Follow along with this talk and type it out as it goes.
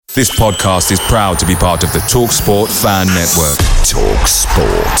This podcast is proud to be part of the TalkSport Fan Network.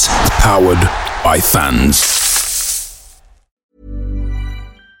 TalkSport. Powered by fans.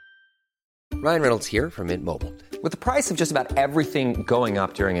 Ryan Reynolds here from Mint Mobile. With the price of just about everything going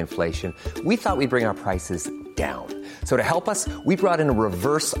up during inflation, we thought we'd bring our prices down. So to help us, we brought in a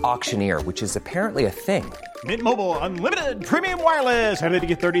reverse auctioneer, which is apparently a thing. Mint Mobile Unlimited Premium Wireless. How to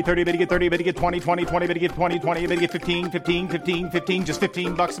get 30, 30, how to get 30, how to get 20, 20, 20, how to get 20, 20, how to get 15, 15, 15, 15, just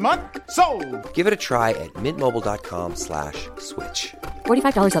 $15 a month? Sold! Give it a try at mintmobile.com/switch.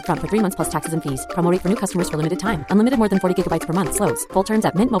 $45 up front for 3 months plus taxes and fees. Promo rate for new customers for limited time. Unlimited more than 40 gigabytes per month. Slows full terms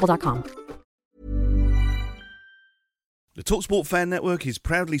at mintmobile.com. The TalkSport Fan Network is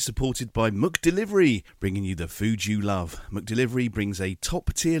proudly supported by McDelivery, bringing you the food you love. McDelivery brings a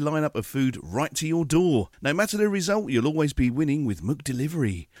top-tier lineup of food right to your door. No matter the result, you'll always be winning with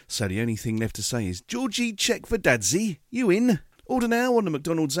McDelivery. So the only thing left to say is, Georgie, check for Dadsy. You in? Order now on the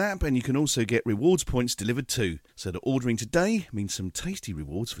McDonald's app, and you can also get rewards points delivered too. So that ordering today means some tasty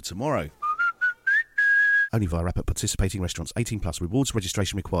rewards for tomorrow. Only via app at participating restaurants. 18 plus. Rewards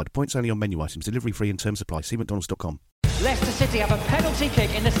registration required. Points only on menu items. Delivery free and terms apply. See mcdonalds.com. Leicester City have a penalty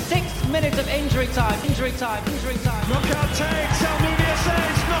kick in the 6th minute of injury time. Knockout takes, Almunia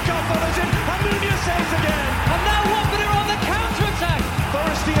saves, knockout follows in, Almunia saves again. And now Watford are on the counter-attack.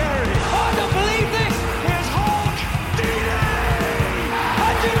 Forestieri. Oh, I don't believe this. Here's Hulk. Deeney. I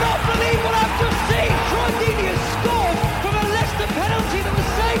do not believe what I've just seen. Troy Deeney has scored from a Leicester penalty that was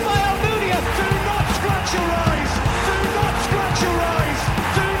saved by Almunia. Do not scratch your eyes. Do not scratch your eyes.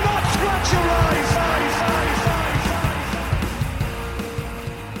 Do not scratch your eyes.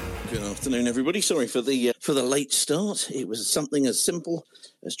 Good afternoon, everybody. Sorry for the late start. It was something as simple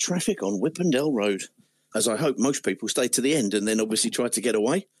as traffic on Whippendale Road, as I hope most people stayed to the end and then obviously tried to get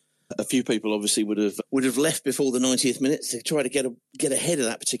away. A few people obviously would have left before the 90th minute to try to get ahead of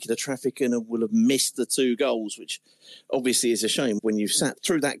that particular traffic and will have missed the 2 goals, which obviously is a shame when you've sat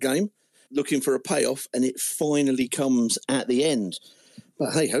through that game looking for a payoff and it finally comes at the end.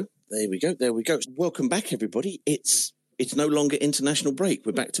 But hey ho, there we go. Welcome back, everybody. It's no longer international break.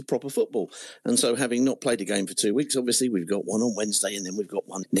 We're back to proper football. And so having not played a game for 2 weeks, obviously we've got one on Wednesday and then we've got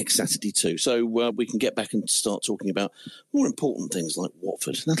one next Saturday too. So we can get back and start talking about more important things like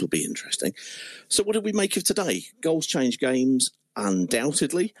Watford. That'll be interesting. So what did we make of today? Goals change games,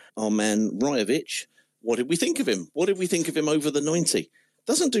 undoubtedly. Our man Rajovic, what did we think of him? What did we think of him over the 90?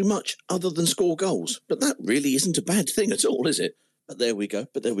 Doesn't do much other than score goals. But that really isn't a bad thing at all, is it? But there we go.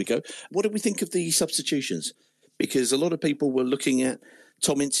 What did we think of the substitutions? Because a lot of people were looking at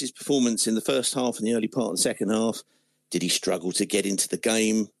Tom Ince's performance in the first half and the early part of the second half. Did he struggle to get into the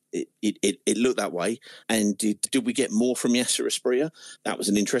game? It looked that way. And did we get more from Yasser Asprilla? That was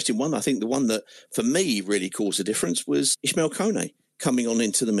an interesting one. I think the one that, for me, really caused a difference was Ismail Kone coming on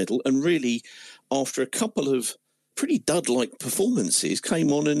into the middle and really, after a couple of pretty dud-like performances,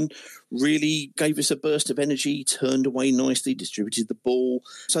 came on and really gave us a burst of energy, turned away nicely, distributed the ball.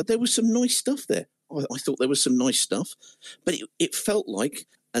 So there was some nice stuff there. I thought there was some nice stuff, but it felt like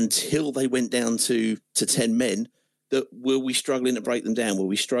until they went down to 10 men, that were we struggling to break them down? Were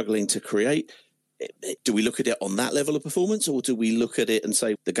we struggling to create? Do we look at it on that level of performance, or do we look at it and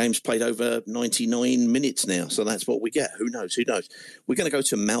say the game's played over 99 minutes now, so that's what we get? Who knows? We're going to go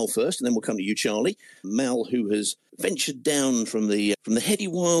to Mal first, and then we'll come to you, Charlie. Mal, who has ventured down from the heady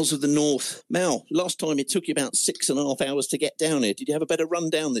wilds of the north. Mal, last time it took you about 6.5 hours to get down here. Did you have a better run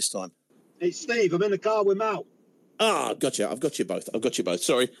down this time? It's Steve. I'm in the car with Mal. Ah, gotcha. I've got you both.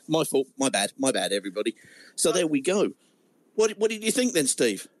 Sorry, my fault. My bad, everybody. So there we go. What did you think then,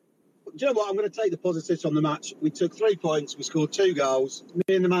 Steve? Do you know what? I'm going to take the positives from the match. We took 3 points. We scored 2 goals.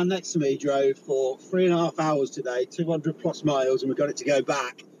 Me and the man next to me drove for 3.5 hours today, 200 plus miles, and we got it to go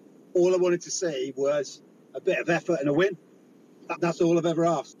back. All I wanted to see was a bit of effort and a win. That's all I've ever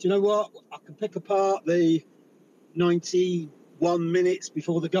asked. Do you know what? I can pick apart the 91 minutes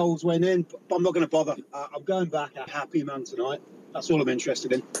before the goals went in, but I'm not going to bother. I'm going back a happy man tonight. That's all I'm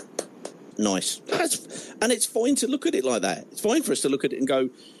interested in. Nice. And it's fine to look at it like that. It's fine for us to look at it and go,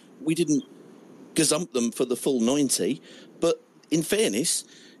 we didn't gazump them for the full 90, but in fairness,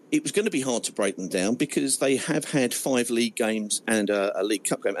 it was going to be hard to break them down because they have had 5 league games and a League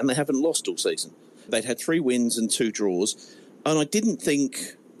Cup game, and they haven't lost all season. They'd had 3 wins and 2 draws, and I didn't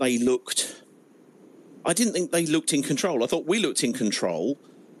think they looked in control. I thought we looked in control,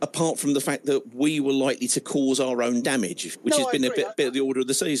 apart from the fact that we were likely to cause our own damage, which has been a bit of the order of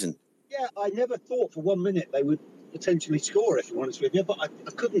the season. Yeah, I never thought for 1 minute they would potentially score, if I'm honest with you, but I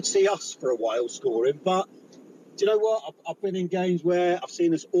couldn't see us for a while scoring. But do you know what? I've been in games where I've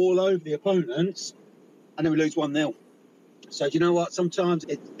seen us all over the opponents and then we lose 1-0. So do you know what? Sometimes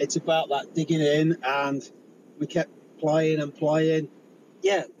it's about that digging in, and we kept playing and playing.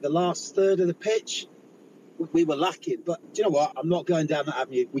 Yeah, the last third of the pitch, we were lacking. But do you know what? I'm not going down that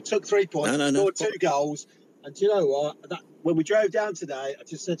avenue. We took 3 points, scored 2 goals. And do you know what? When we drove down today, I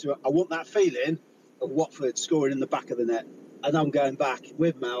just said to her, I want that feeling of Watford scoring in the back of the net. And I'm going back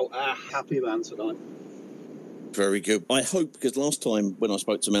with Mel, a happy man tonight. Very good. I hope, because last time when I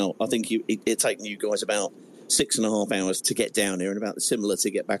spoke to Mel, I think it taken you guys about 6.5 hours to get down here and about similar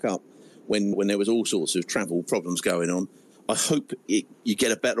to get back up when there was all sorts of travel problems going on. I hope you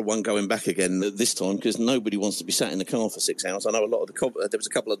get a better one going back again this time, because nobody wants to be sat in the car for 6 hours. I know there was a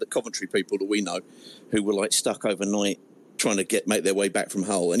couple of the Coventry people that we know who were like stuck overnight trying to make their way back from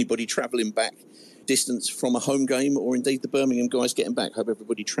Hull. Anybody travelling back distance from a home game, or indeed the Birmingham guys getting back? Hope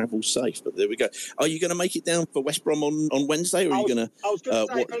everybody travels safe. But there we go. Are you going to make it down for West Brom on Wednesday, or are you going to? I was going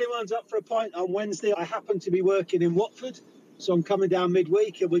to say, if anyone's up for a pint on Wednesday, I happen to be working in Watford, so I'm coming down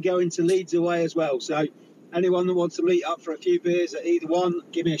midweek, and we're going to Leeds away as well. So anyone that wants to meet up for a few beers at either one,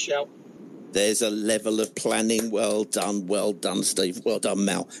 give me a shout. There's a level of planning. Well done, Steve. Well done,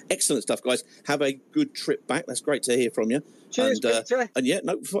 Mal. Excellent stuff, guys. Have a good trip back. That's great to hear from you. Cheers, Peter. And yeah,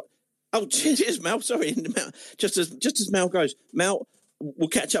 no. Oh, cheers, Mal. Sorry, just as Mal goes, Mal. We'll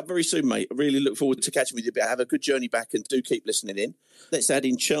catch up very soon, mate. I really look forward to catching with you. But have a good journey back, and do keep listening in. Let's add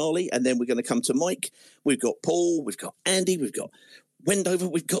in Charlie, and then we're going to come to Mike. We've got Paul, we've got Andy, we've got Wendover,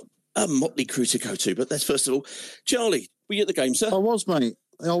 we've got a motley crew to go to. But let's first of all, Charlie, were you at the game, sir? I was, mate.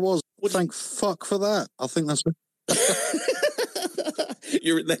 I was. Thank fuck for that. I think that's...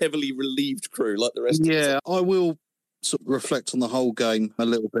 You're in the heavily relieved crew like the rest of us. Yeah, I will sort of reflect on the whole game a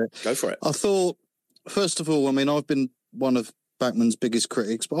little bit. Go for it. I thought, first of all, I mean, I've been one of Backman's biggest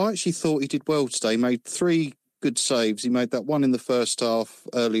critics, but I actually thought he did well today. He made 3 good saves. He made that one in the first half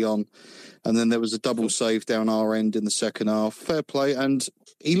early on, and then there was a double save down our end in the second half. Fair play, and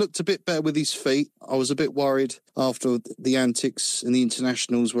he looked a bit better with his feet. I was a bit worried after the antics in the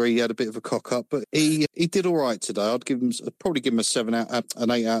internationals where he had a bit of a cock up, but he did all right today. I'd probably give him an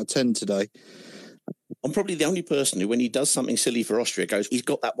 8 out of 10 today. I'm probably the only person who, when he does something silly for Austria, goes, he's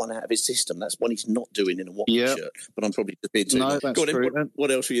got that one out of his system. That's one he's not doing in a Watford shirt. But I'm probably just being too much. That's true.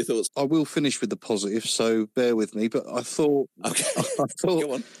 What else were your thoughts? I will finish with the positive, so bear with me. But I thought,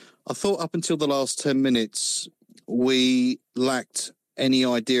 Go on. I thought up until the last 10 minutes, we lacked any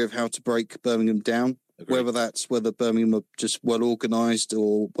idea of how to break Birmingham down. Agreed. Whether Birmingham are just well organised,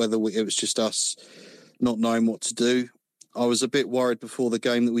 or whether it was just us not knowing what to do. I was a bit worried before the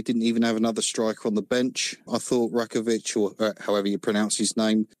game that we didn't even have another striker on the bench. I thought Rakovic, or however you pronounce his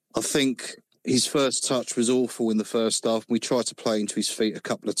name, I think his first touch was awful in the first half. We tried to play into his feet a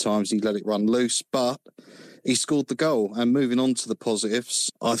couple of times. He let it run loose, but he scored the goal. And moving on to the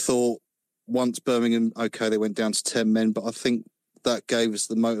positives, I thought once Birmingham, okay, they went down to 10 men, but I think that gave us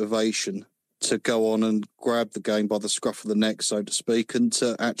the motivation to go on and grab the game by the scruff of the neck, so to speak, and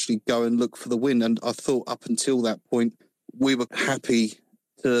to actually go and look for the win. And I thought up until that point, we were happy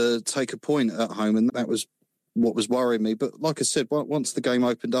to take a point at home, and that was what was worrying me. But like I said, once the game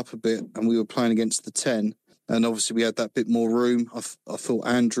opened up a bit and we were playing against the 10, and obviously we had that bit more room, I thought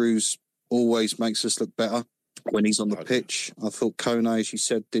Andrews always makes us look better when he's on the pitch. I thought Kone, as you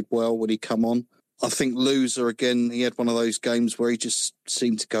said, did well when he come on. I think Loser, again, he had one of those games where he just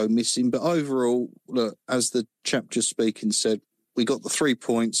seemed to go missing. But overall, look, as the chap just speaking said, we got the 3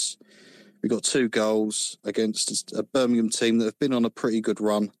 points. We got 2 goals against a Birmingham team that have been on a pretty good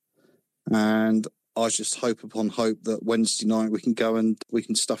run. And I just hope upon hope that Wednesday night we can go and we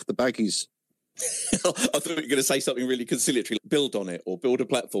can stuff the baggies. I thought you were going to say something really conciliatory, like build on it or build a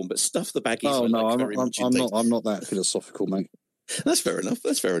platform, but stuff the baggies. Oh, no, I'm not that philosophical, mate. That's fair enough.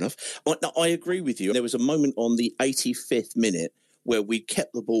 Now, I agree with you. There was a moment on the 85th minute where we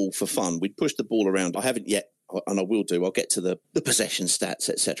kept the ball for fun. We'd pushed the ball around. I haven't yet, and I will do. I'll get to the possession stats,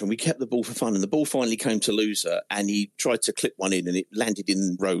 etc. And we kept the ball for fun. And the ball finally came to Loser, and he tried to clip one in, and it landed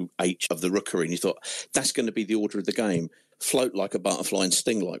in row H of the rookery. And you thought, that's going to be the order of the game. Float like a butterfly and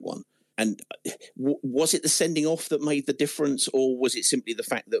sting like one. And was it the sending off that made the difference, or was it simply the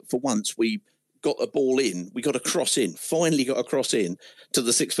fact that for once we got a ball in, we got a cross in, finally got a cross in to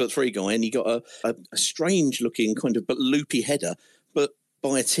the 6'3" guy, and he got a strange looking kind of but loopy header. But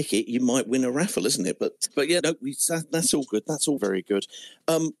buy a ticket, you might win a raffle, isn't it? But yeah, no, that's all good. That's all very good.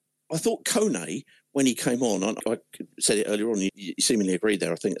 I thought Kone, when he came on, I said it earlier on, you seemingly agreed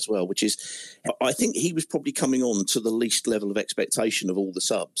there, I think, as well, which is, I think he was probably coming on to the least level of expectation of all the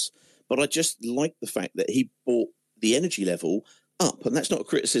subs. But I just like the fact that he brought the energy level up. And that's not a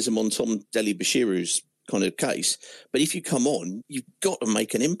criticism on Tom Dele-Bashiru's kind of case. But if you come on, you've got to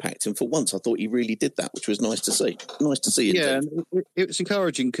make an impact. And for once, I thought he really did that, which was nice to see. Nice to see. Yeah, and it was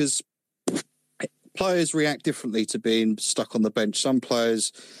encouraging because players react differently to being stuck on the bench. Some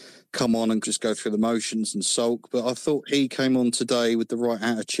players come on and just go through the motions and sulk. But I thought he came on today with the right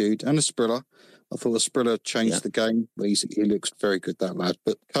attitude and a Sprilla. I thought Sprilla changed the game. He looks very good, that lad.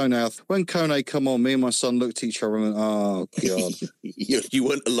 But when Kone come on, me and my son looked at each other and went, oh, God. You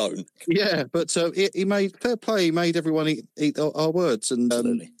weren't alone. Yeah, but he made fair play. He made everyone eat our words.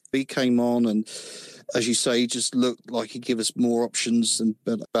 And he came on and, as you say, he just looked like he'd give us more options and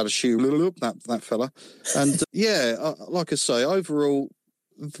about a shoe, that fella. And, like I say, overall,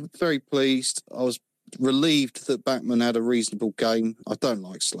 very pleased. I was relieved that Backman had a reasonable game. I don't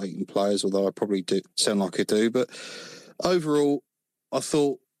like slating players, although I probably do sound like I do. But overall, I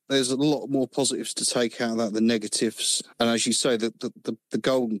thought there's a lot more positives to take out of that than negatives. And as you say, the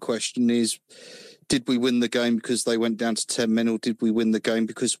golden question is, did we win the game because they went down to 10 men, or did we win the game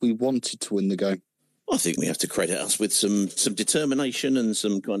because we wanted to win the game? I think we have to credit us with some determination and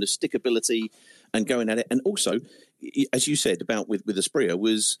some kind of stickability and going at it. And also, as you said about with Asprilla,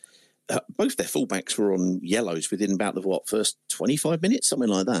 was both their fullbacks were on yellows within about the first 25 minutes, something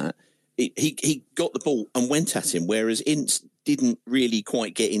like that. He got the ball and went at him, whereas Ince didn't really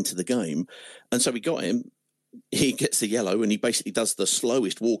quite get into the game. And so we got him. He gets the yellow and he basically does the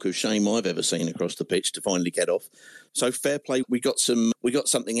slowest walk of shame I've ever seen across the pitch to finally get off. So fair play. We got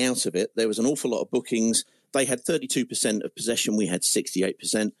something out of it. There was an awful lot of bookings. They had 32% of possession. We had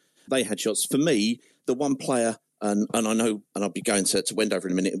 68%. They had shots. For me, the one player, and I know, and I'll be going to Wendover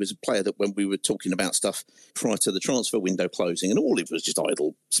in a minute, it was a player that when we were talking about stuff prior to the transfer window closing, and all it was just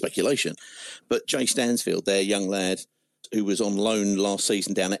idle speculation. But Jay Stansfield, their young lad, who was on loan last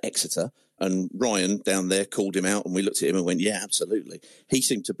season down at Exeter, and Ryan down there called him out, and we looked at him and went, yeah, absolutely. He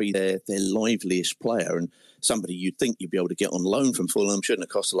seemed to be their liveliest player, and somebody you'd think you'd be able to get on loan from Fulham, shouldn't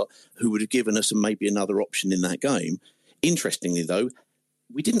have cost a lot, who would have given us maybe another option in that game. Interestingly, though,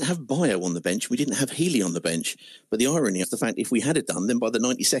 we didn't have Bio on the bench. We didn't have Healy on the bench. But the irony of the fact, if we had it done, then by the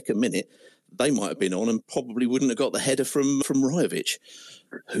 92nd minute, they might have been on and probably wouldn't have got the header from Rajovic.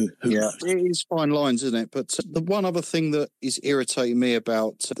 Who knows? It is fine lines, isn't it? But the one other thing that is irritating me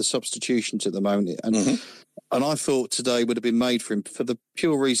about the substitutions at the moment, and I thought today would have been made for him for the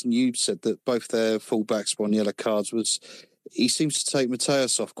pure reason you said, that both their fullbacks were on yellow cards, was he seems to take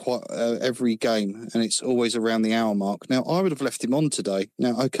Mateus off quite every game, and it's always around the hour mark. Now, I would have left him on today.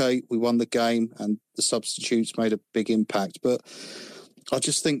 Now, okay, we won the game and the substitutes made a big impact, but I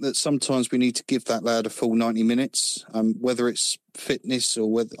just think that sometimes we need to give that lad a full 90 minutes, whether it's fitness or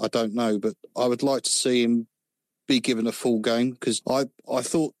whether, I don't know, but I would like to see him be given a full game, because I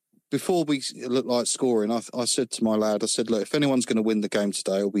thought before we looked like scoring, I said to my lad, I said, look, if anyone's going to win the game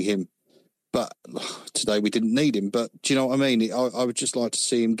today, it'll be him. But today we didn't need him. But do you know what I mean? I would just like to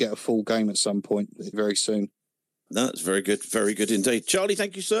see him get a full game at some point very soon. That's very good indeed. Charlie,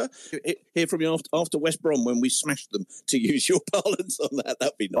 thank you, sir. Hear from you after West Brom when we smashed them, to use your parlance on that.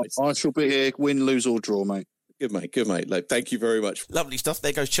 That'd be nice. I shall be here, win, lose or draw, mate. Good, mate. Like, thank you very much. Lovely stuff.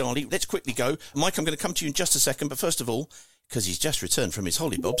 There goes Charlie. Let's quickly go. Mike, I'm going to come to you in just a second. But first of all, because he's just returned from his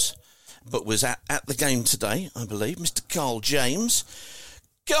hollybobs, but was at the game today, I believe, Mr. Carl James.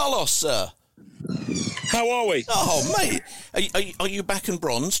 Carlos, sir. How are we? Oh, mate. Are you back and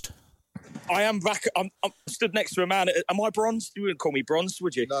bronzed? I am back. I'm stood next to a man. Am I bronzed? You wouldn't call me bronzed,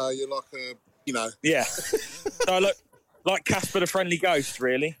 would you? No, you're like a, Yeah. So I look like Casper the Friendly Ghost,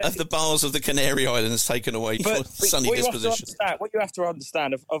 really. Have the bars of the Canary Islands taken away for sunny disposition. What you have to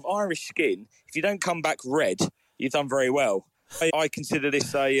understand of Irish skin, if you don't come back red, you've done very well. I consider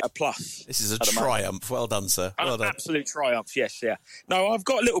this a plus. This is a triumph. Well done, sir. Well done. Absolute triumph, yes, yeah. No, I've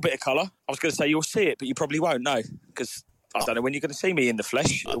got a little bit of colour. I was going to say you'll see it, but you probably won't, no, because I don't know when you're going to see me in the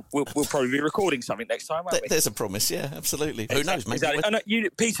flesh. We'll probably be recording something next time, won't we? There's a promise, yeah, absolutely. Who knows, maybe. Exactly. And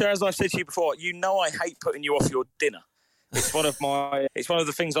Peter, as I've said to you before, you know I hate putting you off your dinner. It's one of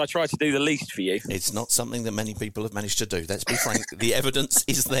the things I try to do the least for you. It's not something that many people have managed to do. Let's be frank. The evidence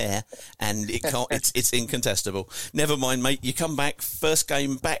is there, and it's incontestable. Never mind, mate. You come back, first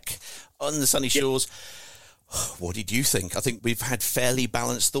game back on the sunny shores. What did you think? I think we've had fairly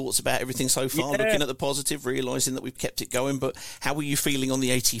balanced thoughts about everything so far, looking at the positive, realising that we've kept it going. But how were you feeling on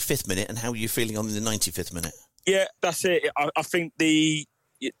the 85th minute, and how were you feeling on the 95th minute? Yeah, that's it. I think to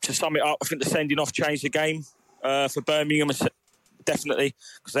sum it up, I think the sending off changed the game. For Birmingham, definitely,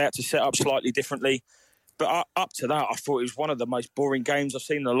 because they had to set up slightly differently. But up to that, I thought it was one of the most boring games I've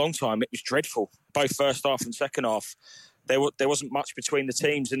seen in a long time. It was dreadful, both first half and second half. There wasn't much between the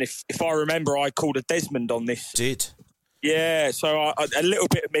teams, and if I remember, I called a Desmond on this. Did. Yeah, so a little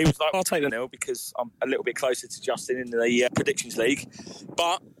bit of me was like, I'll take the nil because I'm a little bit closer to Justin in the predictions league.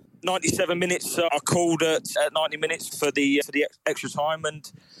 But 97 minutes, I called at 90 minutes for the extra time,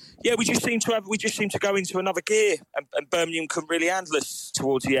 and yeah, we just seem to go into another gear, and Birmingham couldn't really handle us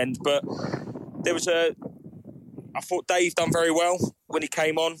towards the end. But there was I thought Dave done very well when he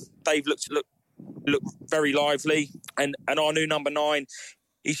came on. Dave looked very lively, and our new number 9,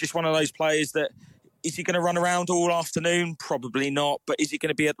 he's just one of those players that, is he going to run around all afternoon? Probably not. But is he going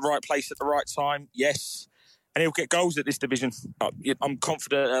to be at the right place at the right time? Yes. And he'll get goals at this division. I'm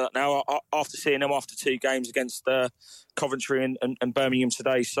confident now after seeing him after 2 games against Coventry and Birmingham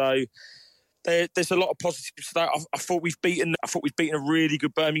today. So there's a lot of positives to that. I thought we've beaten a really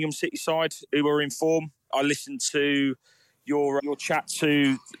good Birmingham City side who are in form. I listened to your chat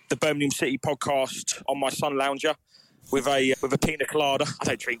to the Birmingham City podcast on my Sun Lounger with a pina colada. I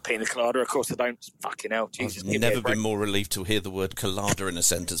don't drink pina colada, of course I don't. Fucking hell, Jesus. I've never been more relieved to hear the word colada in a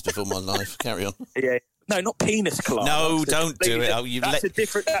sentence before my life. Carry on. Yeah. No, not penis colada. No, don't do it.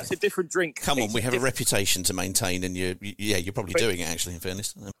 That's a different drink. Come on, we have a reputation to maintain, and you're probably doing it, actually, in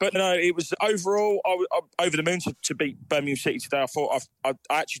fairness. But no, it was overall, I'm over the moon to beat Birmingham City today. I thought I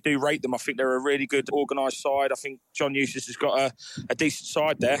actually do rate them. I think they're a really good organised side. I think John Eustace has got a decent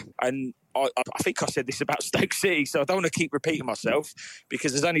side there, and I think I said this about Stoke City, so I don't want to keep repeating myself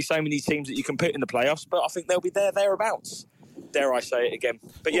because there's only so many teams that you can put in the playoffs, but I think they'll be thereabouts. Dare I say it again.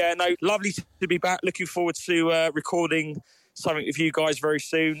 But yeah, no, lovely to be back. Looking forward to recording something with you guys very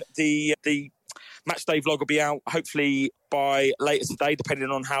soon. The match day vlog will be out hopefully by later today,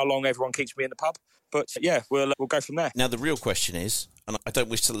 depending on how long everyone keeps me in the pub. But yeah, we'll go from there. Now, the real question is, and I don't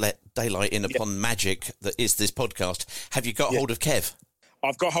wish to let daylight in upon magic that is this podcast, have you got hold of Kev?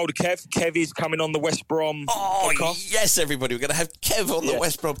 I've got hold of Kev. Kev is coming on the West Brom podcast. Yes, everybody. We're going to have Kev on the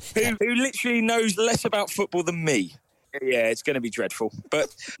West Brom. Who literally knows less about football than me. Yeah, it's going to be dreadful.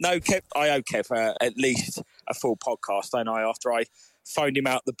 But no, Kev, I owe Kev at least a full podcast, don't I, after I phoned him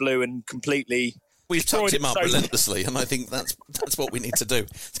out the blue and completely... We've tucked him up relentlessly, and I think that's what we need to do.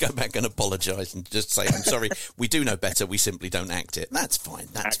 Let's go back and apologise and just say, I'm sorry, we do know better, we simply don't act it. That's fine,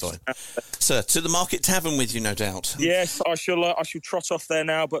 that's fine. Sir, to the Market Tavern with you, no doubt. Yes, I shall trot off there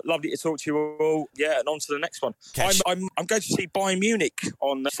now, but lovely to talk to you all. Yeah, and on to the next one. I'm going to see Bayern Munich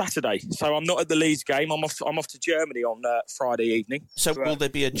on Saturday, so I'm not at the Leeds game. I'm off to Germany on Friday evening. So will there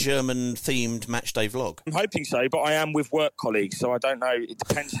be a German-themed matchday vlog? I'm hoping so, but I am with work colleagues, so I don't know. It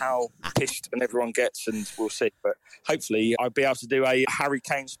depends how pissed and everyone gets, and we'll see. But hopefully I'll be able to do a Harry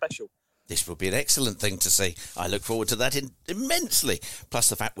Kane special. This will be an excellent thing to see. I look forward to that immensely. Plus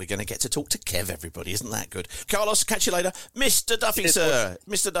the fact we're going to get to talk to Kev, everybody. Isn't that good? Carlos, catch you later. Mr. Duffy, sir.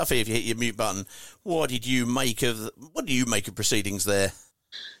 Mr. Duffy, if you hit your mute button, what do you make of proceedings there?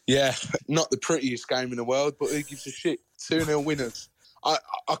 Yeah, not the prettiest game in the world, but who gives a shit? 2-0 winners. I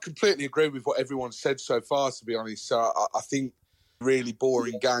completely agree with what everyone said so far, to be honest. So I think really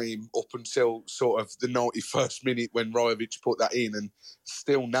boring game up until sort of the 91st minute when Rajovic put that in, and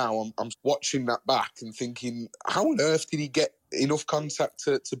still now I'm watching that back and thinking, how on earth did he get enough contact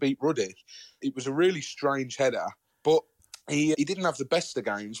to beat Ruddy? It was a really strange header, but he didn't have the best of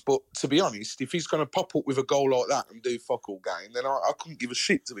games. But to be honest, if he's going to pop up with a goal like that and do fuck all game, then I couldn't give a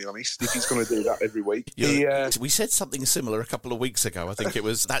shit, to be honest, if he's going to do that every week. We said something similar a couple of weeks ago. I think it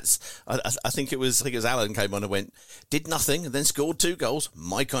was I think it was Alan came on and went, did nothing and then scored 2 goals.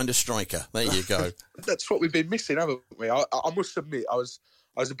 My kind of striker. There you go. That's what we've been missing, haven't we? I must admit, I was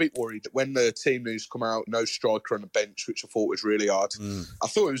a bit worried that when the team news come out, no striker on the bench, which I thought was really hard. I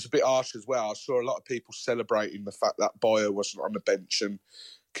thought it was a bit harsh as well. I saw a lot of people celebrating the fact that Bayer wasn't on the bench, and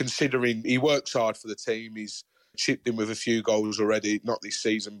considering he works hard for the team, he's chipped in with a few goals already, not this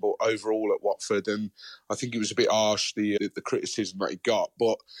season, but overall at Watford. And I think it was a bit harsh, the criticism that he got.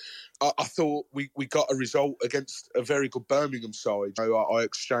 But I thought we got a result against a very good Birmingham side. I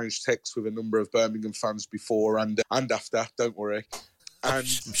exchanged texts with a number of Birmingham fans before and after, don't worry. And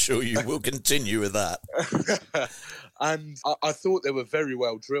I'm sure you will continue with that. And I thought they were very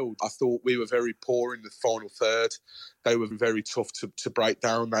well drilled. I thought we were very poor in the final third. They were very tough to break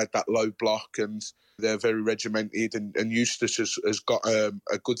down. They had that low block and they're very regimented. And Eustace has got a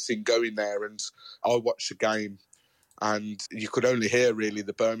good thing going there. And I watched the game and you could only hear really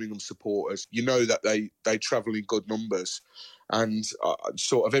the Birmingham supporters. You know that they travel in good numbers. And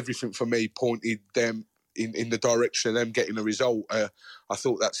sort of everything for me pointed them in the direction of them getting a result. I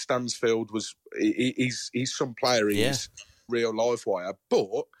thought that Stansfield he's some player. He's real live wire. But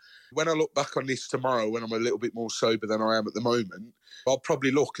when I look back on this tomorrow, when I'm a little bit more sober than I am at the moment, I'll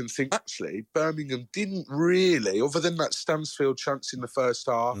probably look and think, actually, Birmingham didn't really, other than that Stansfield chance in the first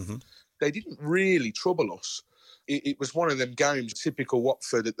half, they didn't really trouble us. it was one of them games, typical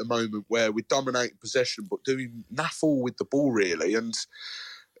Watford at the moment, where we're dominating possession but doing naff all with the ball, really. And,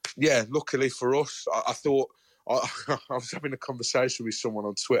 yeah, luckily for us, I thought... I was having a conversation with someone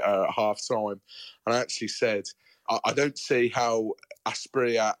on Twitter at half-time, and I actually said, I don't see how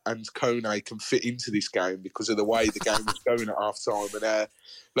Asprilla and Kone can fit into this game because of the way the game was going at half-time. And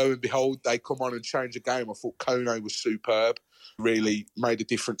lo and behold, they come on and change the game. I thought Kone was superb, really made a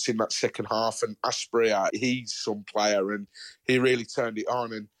difference in that second half. And Asprilla, he's some player, and he really turned it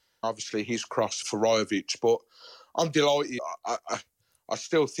on. And obviously his cross for Rajovic. But I'm delighted. I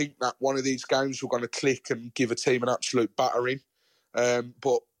still think that one of these games we're going to click and give a team an absolute battering.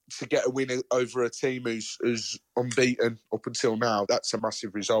 But to get a win over a team who's unbeaten up until now, that's a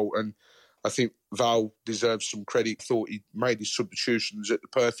massive result. And I think Val deserves some credit. Thought he made his substitutions at the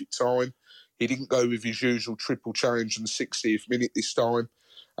perfect time. He didn't go with his usual triple change in the 60th minute this time.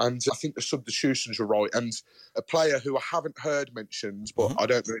 And I think the substitutions were right. And a player who I haven't heard mentioned, but I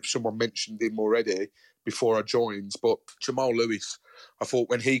don't know if someone mentioned him already before I joined, but Jamal Lewis, I thought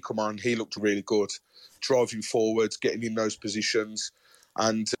when he come on, he looked really good. Driving forward, getting in those positions.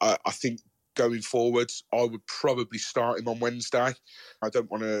 And I think going forward, I would probably start him on Wednesday. I don't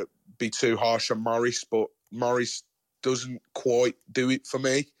want to be too harsh on Morris, but Morris doesn't quite do it for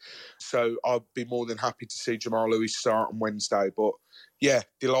me. So I'd be more than happy to see Jamal Lewis start on Wednesday. But yeah,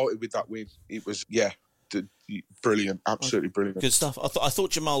 delighted with that win. It was, brilliant, absolutely brilliant. Good stuff. I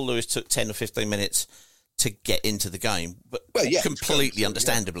thought Jamal Lewis took 10 or 15 minutes to get into the game, but completely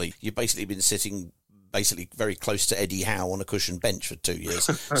understandably. You've basically been sitting very close to Eddie Howe on a cushioned bench for 2 years.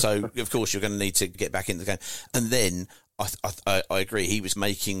 So, of course, you're going to need to get back into the game. And then I agree, he was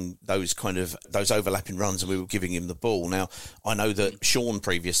making those overlapping runs and we were giving him the ball. Now, I know that Sean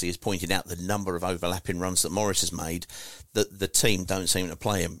previously has pointed out the number of overlapping runs that Morris has made, that the team don't seem to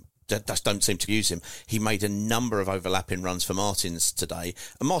play him. Don't seem to use him. He made a number of overlapping runs for Martins today,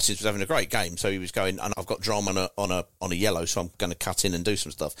 and Martins was having a great game. So he was going, and I've got drama on a yellow, so I'm going to cut in and do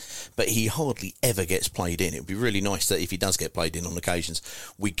some stuff. But he hardly ever gets played in. It would be really nice that if he does get played in on occasions,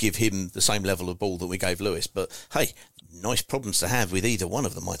 we give him the same level of ball that we gave Lewis. But hey, nice problems to have with either one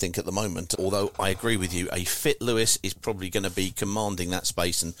of them, I think, at the moment. Although I agree with you, a fit Lewis is probably going to be commanding that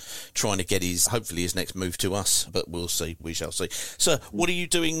space and trying to get hopefully his next move to us. But we'll see. We shall see. So, what are you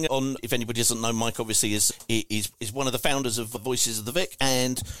doing on? If anybody doesn't know, Mike obviously is one of the founders of Voices of the Vic.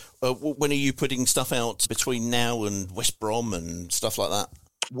 And when are you putting stuff out between now and West Brom and stuff like that?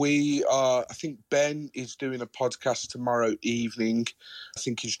 We are, I think Ben is doing a podcast tomorrow evening. I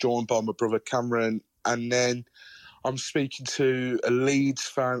think he's joined by my brother Cameron. And then I'm speaking to a Leeds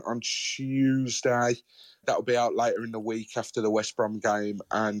fan on Tuesday. That'll be out later in the week after the West Brom game.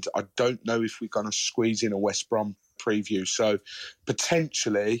 And I don't know if we're going to squeeze in a West Brom preview. So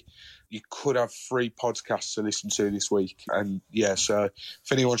potentially you could have 3 podcasts to listen to this week. And yeah, so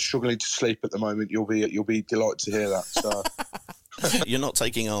if anyone's struggling to sleep at the moment, you'll be delighted to hear that. So you're not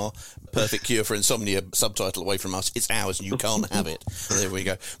taking our perfect cure for insomnia subtitle away from us. It's ours and you can't have it. There we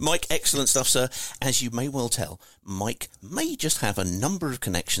go. Mike, excellent stuff, sir. As you may well tell, Mike may just have a number of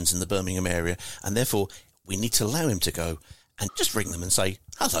connections in the Birmingham area, and therefore we need to allow him to go and just ring them and say,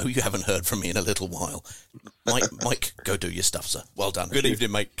 hello, you haven't heard from me in a little while. Mike, go do your stuff, sir. Well done. Good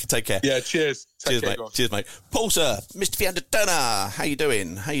evening, mate. Take care. Yeah, cheers. Cheers, mate. Cheers, mate. Paul, sir, Mr. Fianda Turner, how you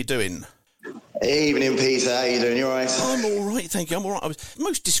doing? Evening, Peter. How you doing? You all right? I'm all right, thank you. I'm all right. I was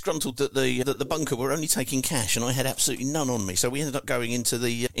most disgruntled that the bunker were only taking cash, and I had absolutely none on me. So we ended up going into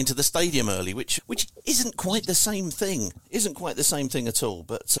the stadium early, which isn't quite the same thing. Isn't quite the same thing at all.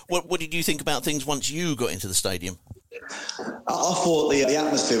 But what did you think about things once you got into the stadium? I thought the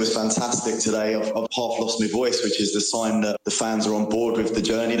atmosphere was fantastic today. I've half lost my voice, which is the sign that the fans are on board with the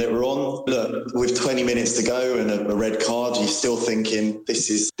journey that we're on. Look, with 20 minutes to go and a red card, you're still thinking this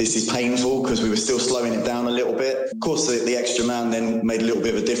is painful because we were still slowing it down a little bit. Of course, the extra man then made a little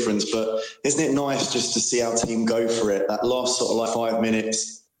bit of a difference, but isn't it nice just to see our team go for it? That last sort of 5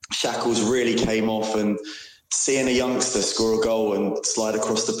 minutes, Shackles really came off, and seeing a youngster score a goal and slide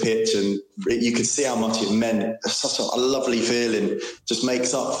across the pitch, and you could see how much it meant. Such a lovely feeling. Just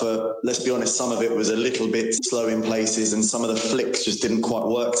makes up for, let's be honest, some of it was a little bit slow in places and some of the flicks just didn't quite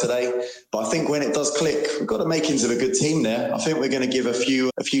work today. But I think when it does click, we've got the makings of a good team there. I think we're going to give a few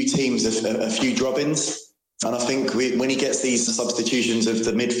teams a few drubbins. And I think when he gets these substitutions of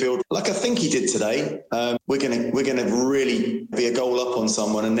the midfield, like I think he did today, we're gonna really be a goal up on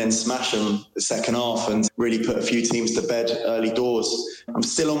someone and then smash them the second half and really put a few teams to bed early doors. I'm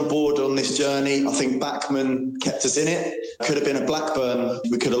still on board on this journey. I think Bachmann kept us in it. Could have been a Blackburn.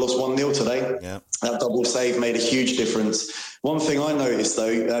 We could have lost 1-0 today. Yeah. That double save made a huge difference. One thing I noticed, though,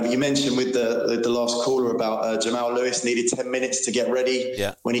 you mentioned with the last caller about Jamal Lewis needed 10 minutes to get ready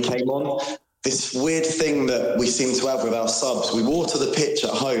when he came on. This weird thing that we seem to have with our subs, we water the pitch at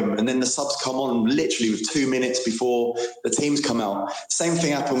home and then the subs come on literally with 2 minutes before the teams come out. Same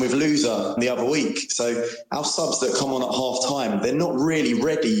thing happened with Loser the other week. So our subs that come on at half time, they're not really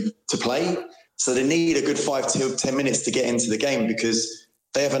ready to play. So they need a good 5 to 10 minutes to get into the game because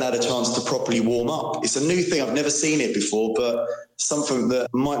they haven't had a chance to properly warm up. It's a new thing. I've never seen it before, but something that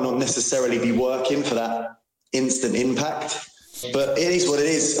might not necessarily be working for that instant impact. But it is what it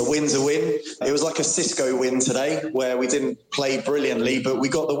is. A win's a win. It was like a Cisco win today where we didn't play brilliantly, but we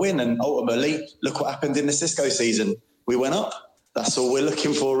got the win. And ultimately, look what happened in the Cisco season. We went up. That's all we're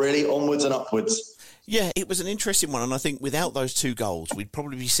looking for, really, onwards and upwards. Yeah, it was an interesting one, and I think without those 2 goals, we'd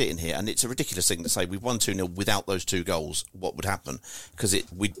probably be sitting here, and it's a ridiculous thing to say we've won 2-0 without those 2 goals, what would happen? Because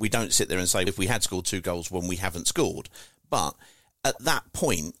we don't sit there and say if we had scored 2 goals when we haven't scored. But at that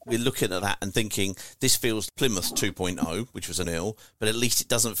point, we're looking at that and thinking this feels Plymouth 2.0, which was an ill, but at least it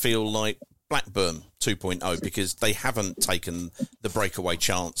doesn't feel like Blackburn 2.0 because they haven't taken the breakaway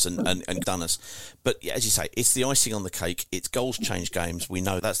chance and done us. But as you say, it's the icing on the cake. It's goals change games. We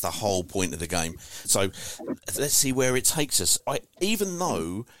know that's the whole point of the game. So let's see where it takes us. Even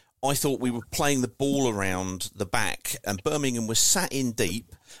though I thought we were playing the ball around the back and Birmingham was sat in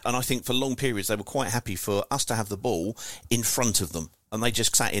deep, and I think for long periods they were quite happy for us to have the ball in front of them. And they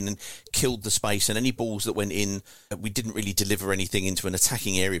just sat in and killed the space. And any balls that went in, we didn't really deliver anything into an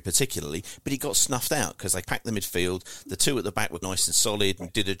attacking area particularly. But he got snuffed out because they packed the midfield. The 2 at the back were nice and solid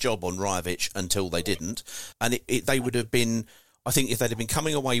and did a job on Rajovic until they didn't. And they would have been, I think if they'd have been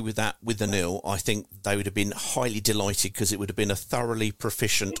coming away with that with the 0, I think they would have been highly delighted because it would have been a thoroughly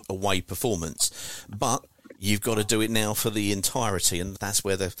proficient away performance. But you've got to do it now for the entirety, and that's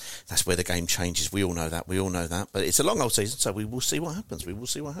where the game changes. We all know that. But it's a long old season, so we will see what happens.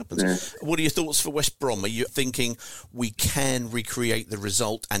 Yeah. What are your thoughts for West Brom? Are you thinking we can recreate the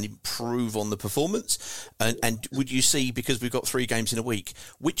result and improve on the performance? And would you see, because we've got 3 games in a week,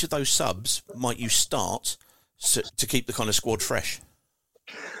 which of those subs might you start to keep the kind of squad fresh?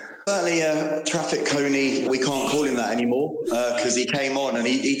 Certainly, Traffic Coney, we can't call him that anymore because he came on and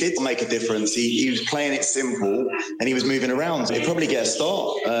he did make a difference. He was playing it simple and he was moving around. He'll probably get a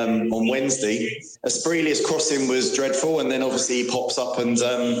start on Wednesday. Asprilia's crossing was dreadful, and then obviously he pops up and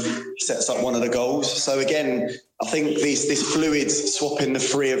sets up one of the goals. So again, I think this fluid swapping the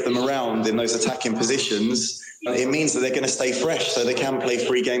 3 of them around in those attacking positions, it means that they're going to stay fresh so they can play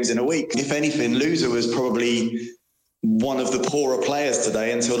 3 games in a week. If anything, Loser was probably one of the poorer players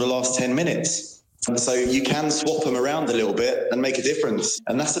today until the last 10 minutes. And so you can swap them around a little bit and make a difference.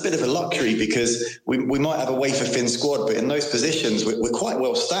 And that's a bit of a luxury because we might have a wafer-thin squad, but in those positions, we're quite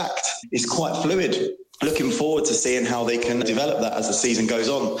well stacked. It's quite fluid. Looking forward to seeing how they can develop that as the season goes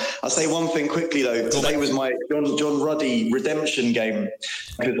on. I'll say one thing quickly, though. Today was my John Ruddy redemption game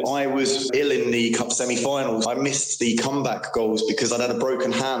because I was ill in the Cup semi-finals. I missed the comeback goals because I'd had a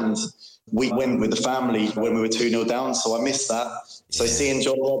broken hand. We went with the family when we were 2-0 down, so I missed that. So seeing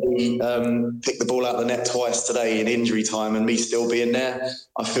John Ruddy pick the ball out the net twice today in injury time and me still being there,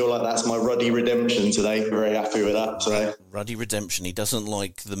 I feel like that's my Ruddy redemption today. Very happy with that today. Ruddy redemption. He doesn't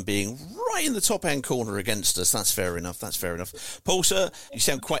like them being right in the top-hand corner against us. That's fair enough. Paul, sir, you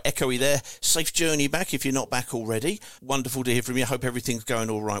sound quite echoey there. Safe journey back if you're not back already. Wonderful to hear from you. I hope everything's going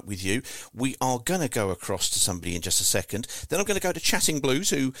all right with you. We are going to go across to somebody in just a second. Then I'm going to go to Chatting Blues,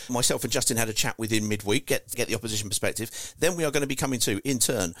 who myself and Justin had a chat with in midweek, get the opposition perspective. Then we are going to be coming to, in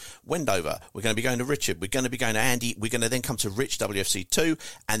turn, Wendover. We're going to be going to Richard. We're going to be going to Andy. We're going to then come to Rich, WFC2,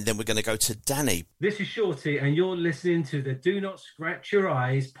 and then we're going to go to Danny. This is Shorty, and you're listening to the Do Not Scratch Your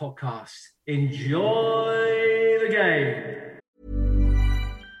Eyes podcast. Enjoy the game.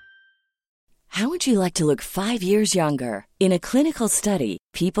 How would you like to look 5 years younger? In a clinical study,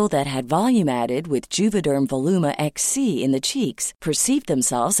 people that had volume added with Juvederm Voluma XC in the cheeks perceived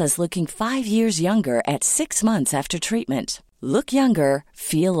themselves as looking 5 years younger at 6 months after treatment. Look younger,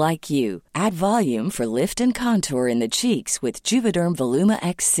 feel like you. Add volume for lift and contour in the cheeks with Juvederm Voluma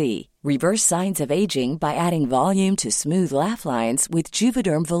XC. Reverse signs of aging by adding volume to smooth laugh lines with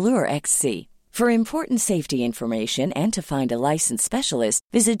Juvederm Volure XC. For important safety information and to find a licensed specialist,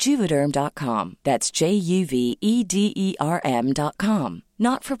 visit Juvederm.com. That's JUVEDERM.com.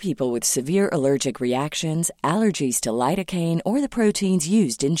 Not for people with severe allergic reactions, allergies to lidocaine, or the proteins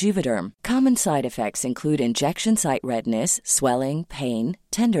used in Juvederm. Common side effects include injection site redness, swelling, pain,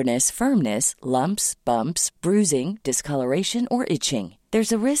 tenderness, firmness, lumps, bumps, bruising, discoloration, or itching.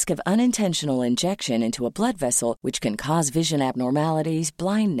 There's a risk of unintentional injection into a blood vessel, which can cause vision abnormalities,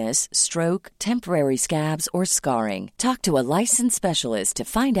 blindness, stroke, temporary scabs, or scarring. Talk to a licensed specialist to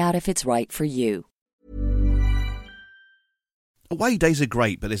find out if it's right for you. Away days are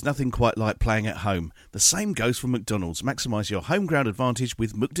great, but there's nothing quite like playing at home. The same goes for McDonald's. Maximise your home ground advantage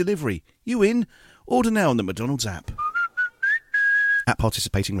with McDelivery. You in? Order now on the McDonald's app. At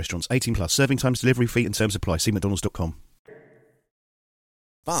participating restaurants, 18 plus. Serving times, delivery fee and terms apply. See mcdonalds.com.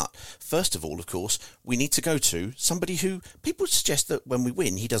 But first of all, of course, we need to go to somebody who people suggest that when we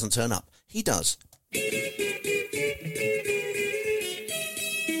win, he doesn't turn up. He does.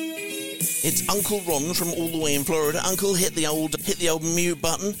 It's Uncle Ron from all the way in Florida. Uncle, hit the old mute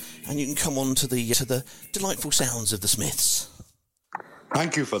button, and you can come on to the delightful sounds of the Smiths.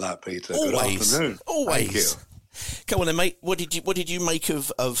 Thank you for that, Peter. Always. Good afternoon. Always. Thank you. Come on then, mate. What did you make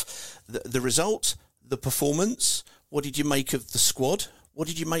of the result, the performance? What did you make of the squad? What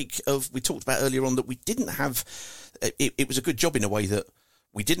did you make of? We talked about earlier on that we didn't have. It was a good job in a way that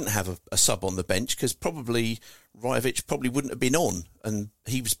we didn't have a sub on the bench, because probably Rajovic probably wouldn't have been on, and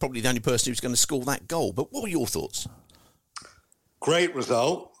he was probably the only person who was going to score that goal. But what were your thoughts? Great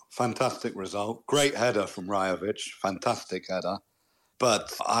result. Fantastic result. Great header from Rajovic. Fantastic header.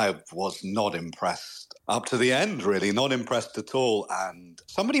 But I was not impressed up to the end, really. Not impressed at all. And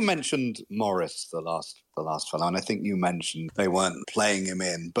somebody mentioned Morris, the last fellow, and I think you mentioned they weren't playing him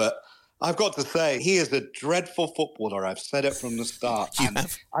in. But I've got to say, he is a dreadful footballer. I've said it from the start.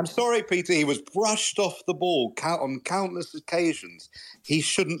 I'm sorry, Peter, he was brushed off the ball on countless occasions. He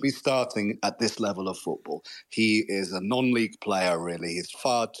shouldn't be starting at this level of football. He is a non-league player, really. He's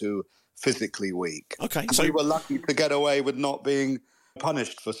far too physically weak. Okay, so we were lucky to get away with not being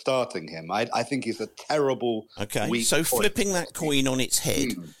punished for starting him. I think he's a terrible weak so point. Flipping that coin on its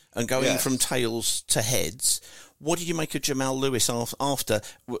head and going from tails to heads, what did you make of Jamal Lewis after?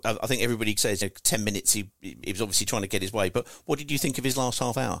 I think everybody says 10 minutes he was obviously trying to get his way, but what did you think of his last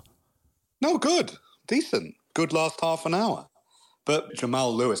half hour? No, good. Decent. Good last half an hour. But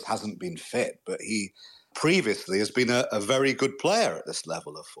Jamal Lewis hasn't been fit, but he previously has been a very good player at this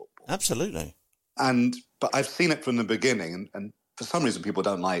level of football. Absolutely. But I've seen it from the beginning, and for some reason people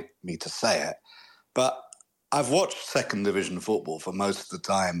don't like me to say it, but I've watched second division football for most of the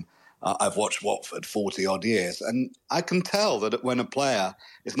time. I've watched Watford 40-odd years, and I can tell that when a player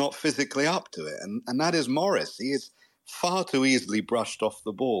is not physically up to it, and that is Morris. He is far too easily brushed off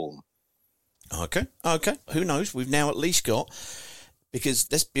the ball. Okay. Who knows? We've now at least got, because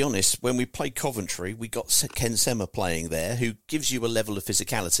let's be honest, when we played Coventry, we got Ken Sema playing there, who gives you a level of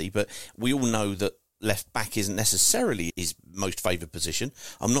physicality, but we all know that left back isn't necessarily his most favoured position.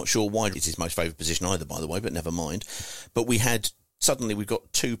 I'm not sure why it's his most favoured position either, by the way, but never mind. But suddenly we've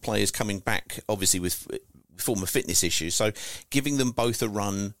got two players coming back, obviously with former fitness issues. So giving them both a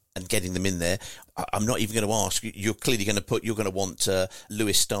run and getting them in there, I'm not even going to ask. You're clearly going to want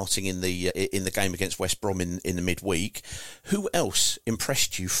Lewis starting in the game against West Brom in the midweek. Who else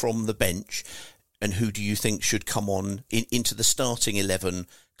impressed you from the bench, and who do you think should come on into the starting 11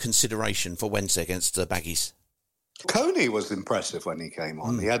 consideration for Wednesday against the Baggies? Coney was impressive when he came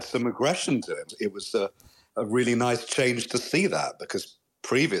on. He had some aggression to him. It was a really nice change to see that, because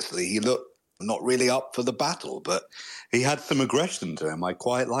previously he looked not really up for the battle, but he had some aggression to him. I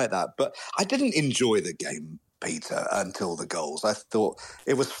quite like that. But I didn't enjoy the game, Peter, until the goals. I thought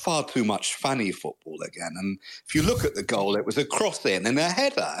it was far too much fanny football again. And if you look at the goal, it was a cross-in and a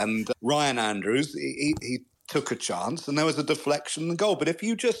header. And Ryan Andrews, he took a chance and there was a deflection and goal. But if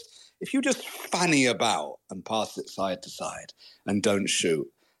you just fanny about and pass it side to side and don't shoot,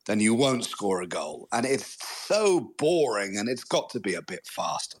 then you won't score a goal. And it's so boring, and it's got to be a bit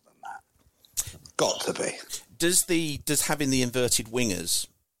faster than that. Got to be. Does having the inverted wingers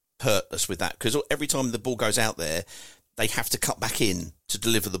hurt us with that? Because every time the ball goes out there, they have to cut back in to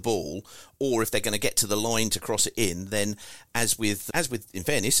deliver the ball, or if they're going to get to the line to cross it in, then as with in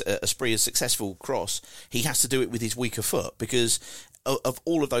fairness, Asprilla's successful cross, he has to do it with his weaker foot, because of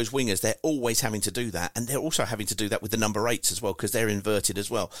all of those wingers, they're always having to do that, and they're also having to do that with the number 8s as well, because they're inverted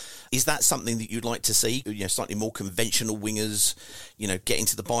as well. Is that something that you'd like to see? Slightly more conventional wingers, getting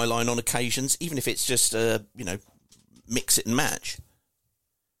to the byline on occasions, even if it's just mix it and match.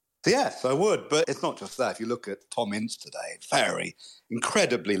 Yes, I would, but it's not just that. If you look at Tom Ince today, very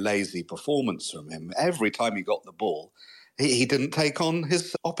incredibly lazy performance from him. Every time he got the ball, he didn't take on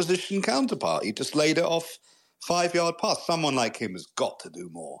his opposition counterpart. He just laid it off 5-yard pass. Someone like him has got to do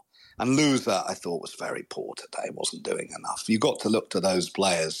more. And Loser, I thought, was very poor today, wasn't doing enough. You've got to look to those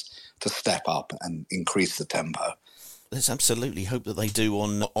players to step up and increase the tempo. Let's absolutely hope that they do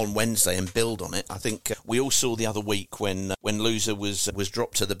on Wednesday and build on it. I think we all saw the other week when Loser was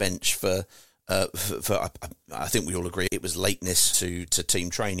dropped to the bench for I think we all agree it was lateness to team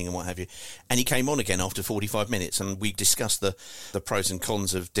training and what have you, and he came on again after 45 minutes, and we discussed the pros and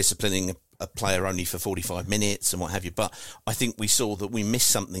cons of disciplining a player only for 45 minutes and what have you, but I think we saw that we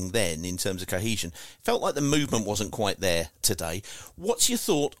missed something then in terms of cohesion. Felt like the movement wasn't quite there today. What's your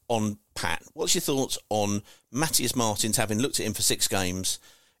thought on Pat? What's your thoughts on Matthias Martins, having looked at him for 6 games?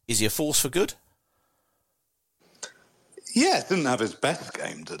 Is he a force for good? Yeah, didn't have his best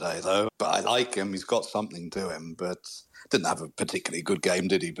game today, though. But I like him. He's got something to him, but didn't have a particularly good game,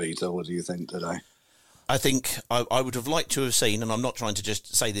 did he, Peter? What do you think today? I think I would have liked to have seen, and I'm not trying to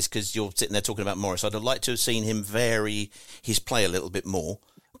just say this because you're sitting there talking about Morris, I'd have liked to have seen him vary his play a little bit more,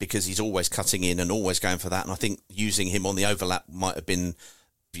 because he's always cutting in and always going for that, and I think using him on the overlap might have been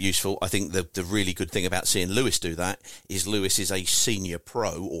useful. I think the really good thing about seeing Lewis do that is Lewis is a senior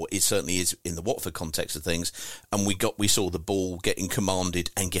pro, or it certainly is in the Watford context of things, and we saw the ball getting commanded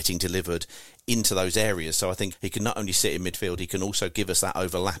and getting delivered into those areas. So I think he can not only sit in midfield, he can also give us that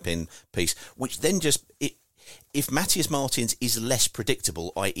overlapping piece, which then if Matthias Martins is less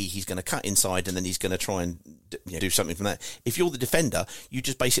predictable, i.e. he's going to cut inside and then he's going to try and do something from that, if you're the defender, you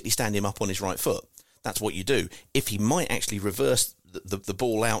just basically stand him up on his right foot. That's what you do. If he might actually reverse the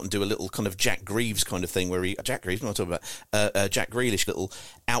ball out and do a little kind of Jack Greaves kind of thing where Jack Greaves, I'm not talking about Jack Grealish little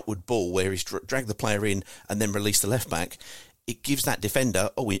outward ball where he's dragged the player in and then release the left back, it gives that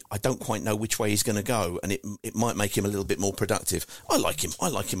defender, I don't quite know which way he's going to go, and it might make him a little bit more productive. I like him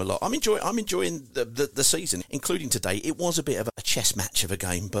a lot. I'm enjoying the season, including today. It was a bit of a chess match of a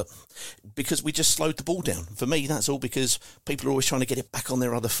game, but because we just slowed the ball down. For me, that's all because people are always trying to get it back on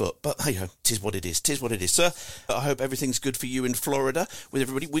their other foot. But hey ho, tis what it is. Tis what it is, sir. I hope everything's good for you in Florida with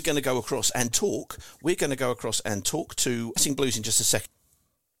everybody. We're going to go across and talk. To Chatting Blues in just a second.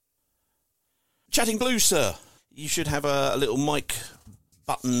 Chatting Blues, sir. You should have a little mic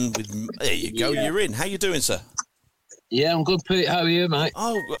button with... There you go, You're in. How you doing, sir? Yeah, I'm good, Pete. How are you, mate?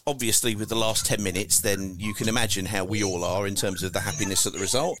 Oh, obviously, with the last 10 minutes, then you can imagine how we all are in terms of the happiness at the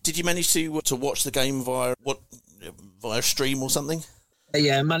result. Did you manage to watch the game via stream or something?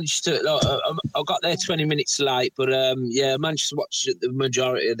 Yeah, I managed to... I got there 20 minutes late, but I managed to watch the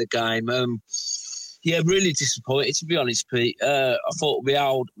majority of the game. Yeah, really disappointed, to be honest, Pete. I thought we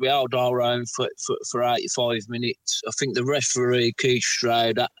held our own for 85 minutes. I think the referee, Keith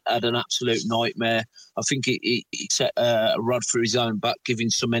Stroud, had an absolute nightmare. I think he set a rod for his own back,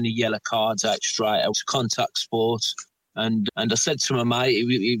 giving so many yellow cards out straight. It was contact sport. And I said to my mate,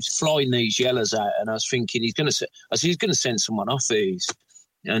 he was flying these yellows out, and I was thinking he's going to send someone off these.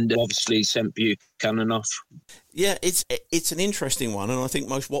 And obviously he sent Buchanan off. Yeah, it's an interesting one, and I think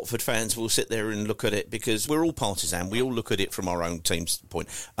most Watford fans will sit there and look at it because we're all partisan. We all look at it from our own team's point,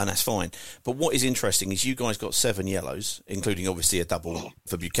 and that's fine. But what is interesting is you guys got 7 yellows, including obviously a double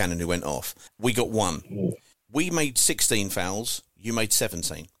for Buchanan who went off. We got 1. We made 16 fouls, you made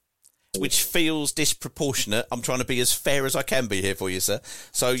 17. Which feels disproportionate. I'm trying to be as fair as I can be here for you, sir.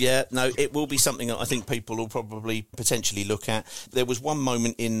 So, yeah, no, it will be something that I think people will probably potentially look at. There was one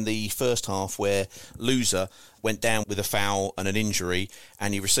moment in the first half where Loser went down with a foul and an injury,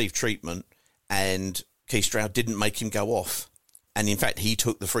 and he received treatment, and Keith Stroud didn't make him go off. And in fact, he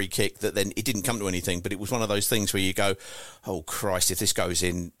took the free kick that then it didn't come to anything, but it was one of those things where you go, oh Christ, if this goes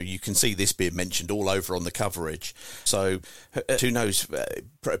in, you can see this being mentioned all over on the coverage. So who knows?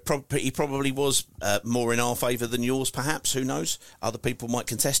 He probably was more in our favour than yours, perhaps. Who knows? Other people might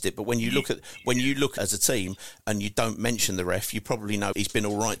contest it. But when you look as a team and you don't mention the ref, you probably know he's been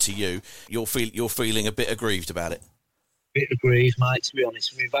all right to you. You're feeling a bit aggrieved about it. Bit aggrieved, mate. To be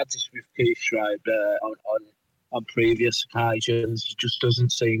honest, we've had this with Keith Stroud on previous occasions. It just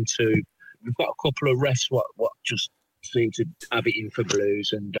doesn't seem to... We've got a couple of refs what just seem to have it in for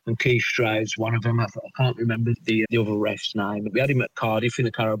Blues, and Keith Stroud's one of them. I can't remember the other ref's name. We had him at Cardiff in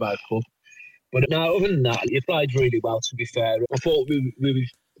the Carabao Cup. But no, other than that, he played really well, to be fair. I thought we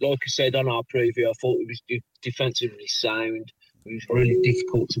like I said on our preview, I thought we was defensively sound. It was really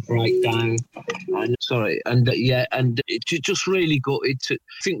difficult to break down. And it just really gutted. I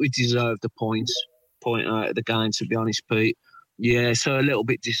think we deserved the point out of the game, to be honest, Pete. Yeah, so a little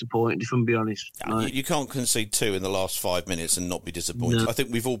bit disappointed, if I'm being honest. You can't concede 2 in the last 5 minutes and not be disappointed. No. I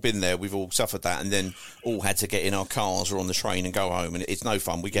think we've all been there. We've all suffered that and then all had to get in our cars or on the train and go home. And it's no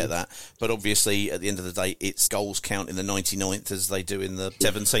fun. We get that. But obviously, at the end of the day, it's goals count in the 99th as they do in the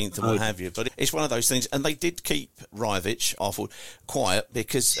 17th and what have you. But it's one of those things. And they did keep Rajovic, I thought, quiet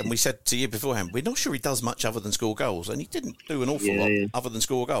because, and we said to you beforehand, we're not sure he does much other than score goals. And he didn't do an awful lot other than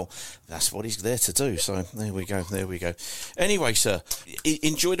score a goal. That's what he's there to do. So there we go. Anyway, sir,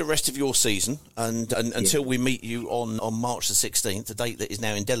 enjoy the rest of your season and until we meet you on March the 16th, the date that is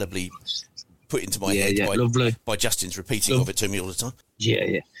now indelibly put into my head by Justin's repeating of it to me all the time.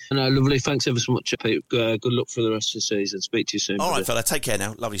 Yeah. No, lovely. Thanks ever so much, Pete. Good luck for the rest of the season. Speak to you soon. All right, fella. Take care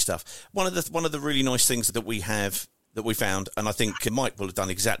now. Lovely stuff. One of the really nice things that we found, and I think Mike will have done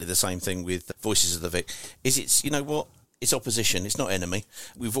exactly the same thing with Voices of the Vic, is it's, you know what? It's opposition. It's not enemy.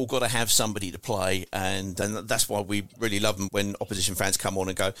 We've all got to have somebody to play, and that's why we really love them when opposition fans come on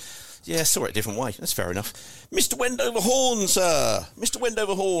and go, yeah, saw it a different way. That's fair enough. Mr. Wendover Horn, sir. Mr.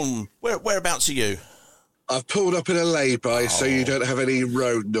 Wendover Horn, whereabouts are you? I've pulled up in a lay-by so you don't have any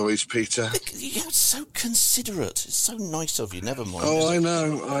road noise, Peter. You're so considerate. It's so nice of you. Never mind. Oh, I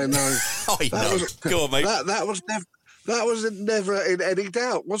know. I know. Go on, mate. That was never in any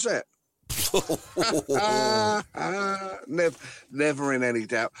doubt, was it? Never in any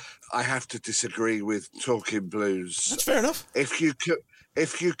doubt. I have to disagree with Talking Blues. That's fair enough. If you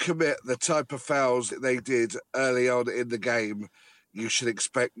commit the type of fouls that they did early on in the game, you should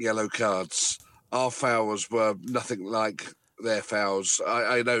expect yellow cards. Our fouls were nothing like their fouls.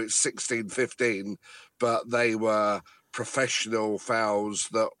 I know it's 16-15, but they were professional fouls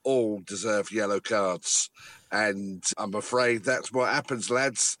that all deserve yellow cards. And I'm afraid that's what happens,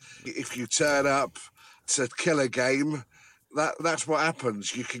 lads. If you turn up to kill a game, that's what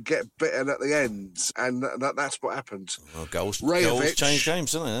happens. You can get bitten at the end, and that's what happened. Well, goals change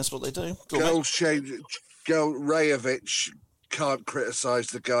games, don't they? That's what they do. Rajovic can't criticise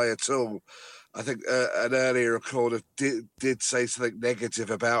the guy at all. I think an earlier recorder did say something negative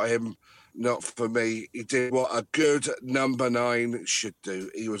about him. Not for me. He did what a good number 9 should do.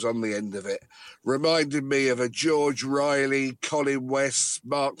 He was on the end of it. Reminded me of a George Riley, Colin West,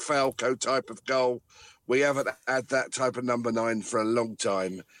 Mark Falco type of goal. We haven't had that type of number 9 for a long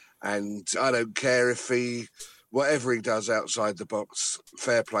time. And I don't care if whatever he does outside the box,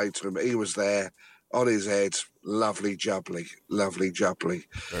 fair play to him. He was there on his head. Lovely jubbly.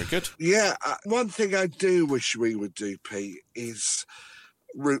 Very good. Yeah, one thing I do wish we would do, Pete, is...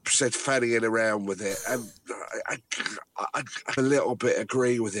 Roop said fannying around with it, and I a little bit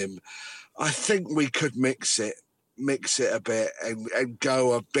agree with him. I think we could mix it a bit and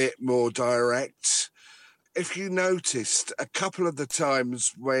go a bit more direct. If you noticed, a couple of the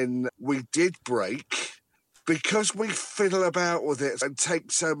times when we did break, because we fiddle about with it and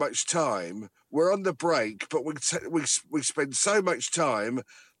take so much time, we're on the break, but we spend so much time.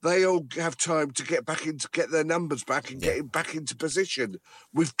 They all have time to get their numbers back and get back into position.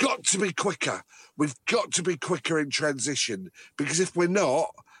 We've got to be quicker. We've got to be quicker in transition, because if we're not,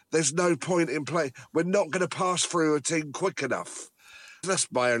 there's no point in play. We're not going to pass through a team quick enough.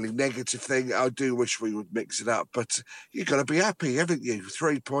 That's my only negative thing. I do wish we would mix it up, but you've got to be happy, haven't you?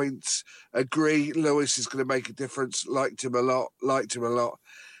 3 points. Agree, Lewis is going to make a difference. Liked him a lot.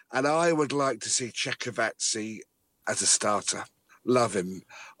 And I would like to see Cekovacci as a starter. Love him.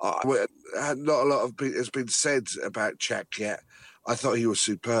 Not a lot has been said about Czech yet. I thought he was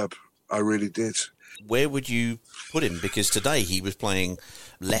superb. I really did. Where would you put him? Because today he was playing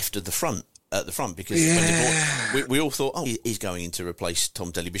left at the front. Because we all thought, he's going in to replace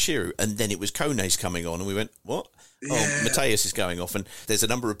Tom Delibashiru, and then it was Kone's coming on, and we went, what? Yeah. Oh, Mateus is going off, and there's a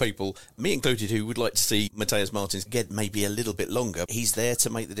number of people, me included, who would like to see Mateus Martins get maybe a little bit longer. He's there to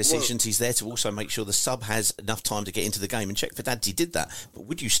make the decisions. He's there to also make sure the sub has enough time to get into the game, and Cekovacci did that. But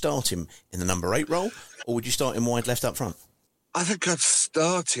would you start him in the number 8 role, or would you start him wide left up front? I think I'd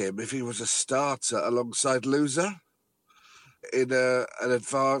start him if he was a starter alongside Loser in an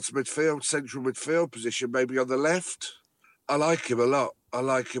advanced midfield, central midfield position, maybe on the left. I like him a lot.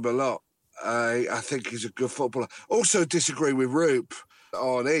 I think he's a good footballer. Also disagree with Roop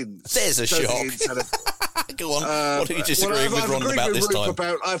on Ince. There's a shock. Go on. What are you disagreeing with Ron about this time?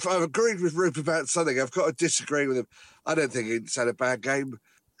 I've agreed with Roop about something. I've got to disagree with him. I don't think Ince had a bad game.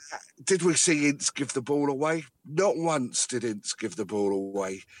 Did we see Ince give the ball away? Not once did Ince give the ball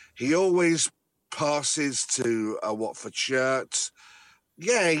away. He always passes to a Watford shirt.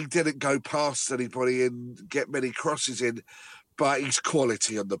 Yeah, he didn't go past anybody and get many crosses in, but he's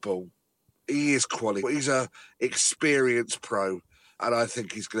quality on the ball. He is quality. He's an experienced pro, and I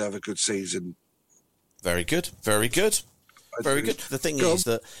think he's going to have a good season. Very good. Very good. Very good. The thing is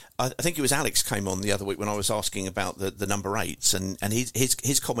that I think it was Alex came on the other week when I was asking about the number 8s and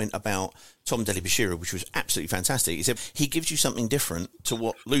his comment about Tom Dele-Bashiru, which was absolutely fantastic. He said he gives you something different to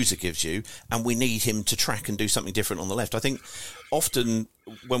what Loser gives you, and we need him to track and do something different on the left. I think often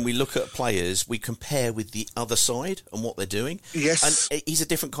when we look at players, we compare with the other side and what they're doing. Yes. And he's a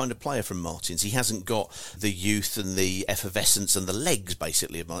different kind of player from Martins. He hasn't got the youth and the effervescence and the legs,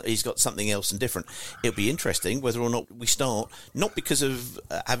 basically. He's got something else and different. It'll be interesting whether or not we start, not because of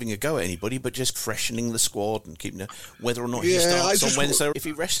having a go at anybody, but just freshening the squad and keeping whether or not he starts on Wednesday or if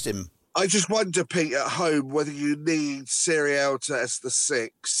he rests him. I just wonder, Pete, at home, whether you need Sirialta as the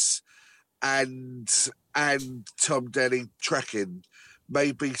 6 and Tom Denny tracking.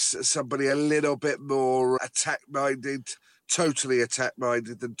 Maybe somebody a little bit more attack-minded, totally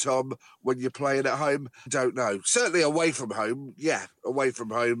attack-minded than Tom when you're playing at home. Don't know. Certainly away from home,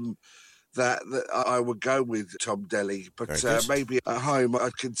 that I would go with Tom Dele. But maybe at home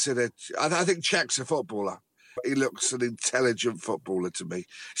I'd consider... I think Czech's a footballer. He looks an intelligent footballer to me.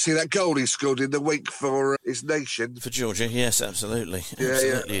 See that goal he scored in the week for his nation? For Georgia, yes, absolutely. Yeah,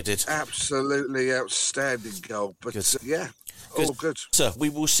 absolutely, he did. Absolutely outstanding goal. But all good. Sir, we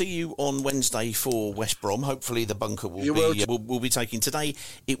will see you on Wednesday for West Brom. Hopefully the bunker will be taking today.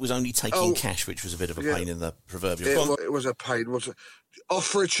 It was only taking cash, which was a bit of a pain in the proverbial. It was a pain, wasn't it? Off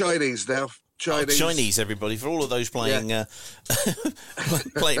for a Chinese now. Chinese, everybody, for all of those playing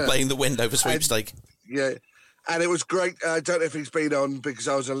playing the Wendover sweepstake. And it was great. I don't know if he's been on because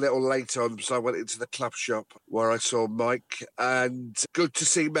I was a little late on, so I went into the club shop where I saw Mike. And good to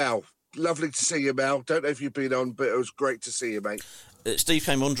see Mal. Lovely to see you, Mal. Don't know if you've been on, but it was great to see you, mate. Steve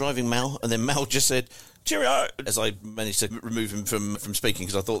came on driving Mal, and then Mal just said, cheerio, as I managed to remove him from speaking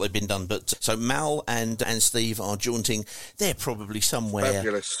because I thought they'd been done. But so Mal and Steve are jaunting. They're probably somewhere.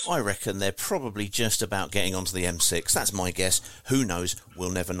 Fabulous. I reckon they're probably just about getting onto the M6. That's my guess. Who knows?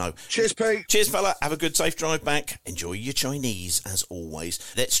 We'll never know. Cheers, Pete. Cheers, fella. Have a good, safe drive back. Enjoy your Chinese, as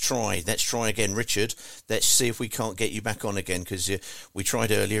always. Let's try again, Richard. Let's see if we can't get you back on again because we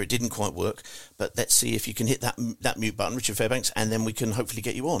tried earlier. It didn't quite work. But let's see if you can hit that mute button, Richard Fairbanks, and then we can hopefully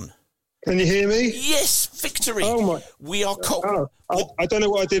get you on. Can you hear me? Yes, victory. Oh my! We are. I don't know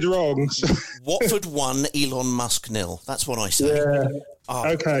what I did wrong. Watford 1, Elon Musk 0. That's what I say. Yeah.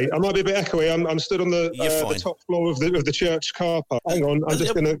 Okay, I might be a bit echoey. I'm stood on the top floor of the church car park. Hang on, I'm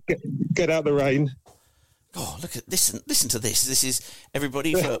just going to get out the rain. Oh, listen to this. This is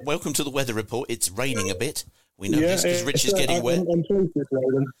everybody. Welcome to the weather report. It's raining a bit. We know this because Rich is getting wet. I'm pleased it's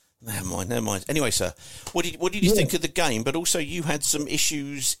raining. Never mind. Anyway, sir, what did you think of the game? But also, you had some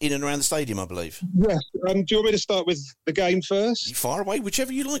issues in and around the stadium, I believe. Yes. Do you want me to start with the game first? Far away,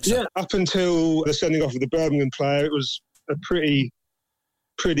 whichever you like, sir. Yeah. Up until the sending off of the Birmingham player, it was a pretty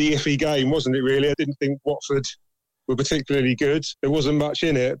iffy game, wasn't it? Really, I didn't think Watford were particularly good. There wasn't much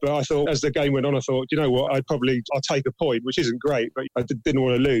in it, but I thought as the game went on, I thought, you know what, I'll take a point, which isn't great, but I didn't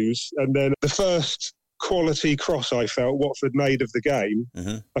want to lose. And then the first quality cross I felt Watford made of the game,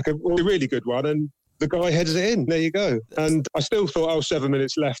 like a really good one, and the guy heads it in. There you go. And I still thought, 7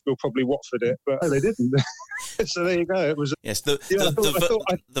 minutes left, we'll probably Watford it, but they didn't. So there you go. It was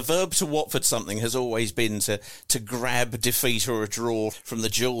the verb to Watford something has always been to grab defeat or a draw from the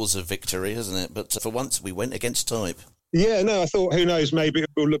jaws of victory, hasn't it? But for once, we went against type. Yeah, no, I thought, who knows, maybe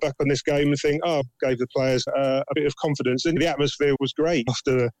we'll look back on this game and think, gave the players a bit of confidence. And the atmosphere was great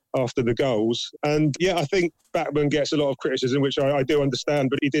after the goals. And yeah, I think Backman gets a lot of criticism, which I do understand,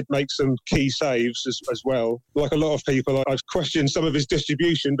 but he did make some key saves as well. Like a lot of people, I've questioned some of his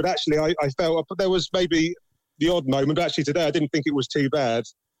distribution, but actually I felt there was maybe the odd moment. But actually today, I didn't think it was too bad.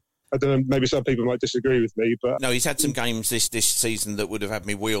 I don't know, maybe some people might disagree with me, but... No, he's had some games this season that would have had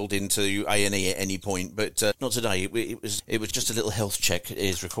me wheeled into A&E at any point, but not today. It was just a little health check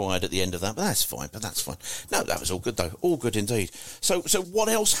is required at the end of that, but that's fine. No, that was all good, though. All good indeed. So what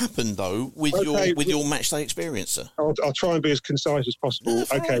else happened, though, with your matchday experience, sir? I'll try and be as concise as possible.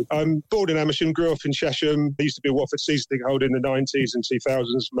 Okay, I'm born in Amersham, grew up in Chesham. I used to be a Watford season ticket holder in the 90s and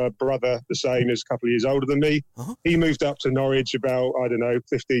 2000s. My brother, the same, is a couple of years older than me. He moved up to Norwich about,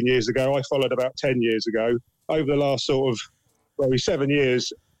 15 years ago. I followed about 10 years ago. Over the last 7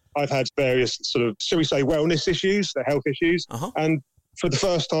 years, I've had various shall we say, wellness issues, the health issues. And for the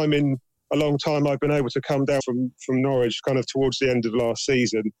first time in a long time, I've been able to come down from Norwich kind of towards the end of last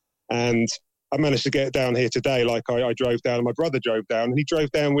season. And I managed to get down here today. Like I drove down, and my brother drove down, and he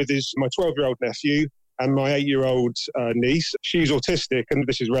drove down with my 12-year-old nephew and my 8-year-old niece. She's autistic, and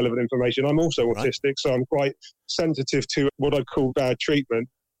this is relevant information. I'm also autistic, so I'm quite sensitive to what I'd call bad treatment.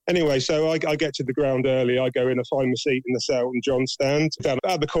 Anyway, so I get to the ground early. I go in, I find my seat in the Selton John stand, down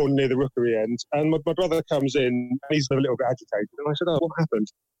at the corner near the rookery end. And my brother comes in, and he's a little bit agitated. And I said, oh, what happened?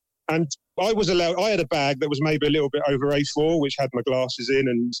 And I had a bag that was maybe a little bit over A4, which had my glasses in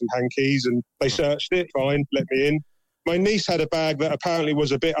and some hankies, and they searched it, fine, let me in. My niece had a bag that apparently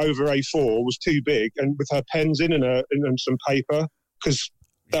was a bit over A4, was too big, and with her pens in and some paper, because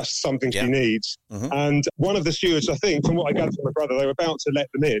that's something she needs. Mm-hmm. And one of the stewards, I think, from what I gathered from my brother, they were about to let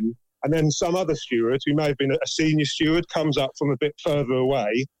them in. And then some other steward, who may have been a senior steward, comes up from a bit further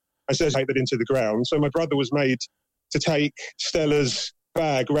away and says, take that into the ground. So my brother was made to take Stella's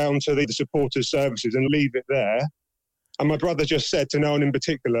bag round to the supporters' services and leave it there. And my brother just said to no one in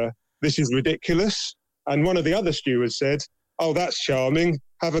particular, this is ridiculous. And one of the other stewards said, oh, that's charming.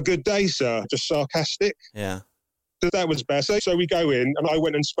 Have a good day, sir. Just sarcastic. Yeah. So that was best. So we go in, and I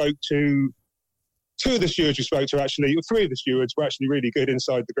went and spoke to two of the stewards we spoke to, actually. Three of the stewards were actually really good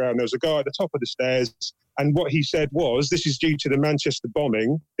inside the ground. There was a guy at the top of the stairs, and what he said was, this is due to the Manchester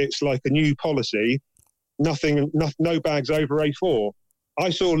bombing. It's like a new policy. No bags over A4. I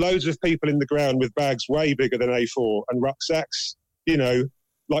saw loads of people in the ground with bags way bigger than A4 and rucksacks,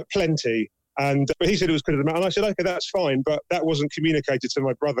 like plenty. But he said it was because of the man. And I said, okay, that's fine. But that wasn't communicated to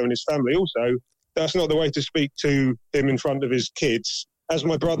my brother and his family. Also, that's not the way to speak to him in front of his kids. As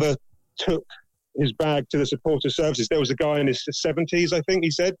my brother took his bag to the supporter services, there was a guy in his 70s, I think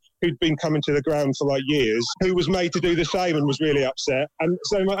he said, who'd been coming to the ground for like years, who was made to do the same and was really upset. And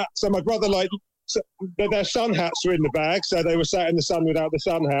so my brother, their sun hats were in the bag, so they were sat in the sun without the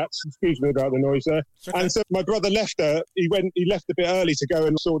sun hats. Excuse me about the noise there. Okay. And so my brother left he left a bit early to go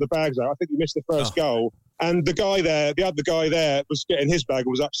and sort the bags out. I think he missed the first goal. And the other guy there was getting his bag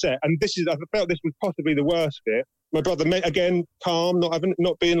and was upset. And I felt this was possibly the worst bit. My brother, again, calm,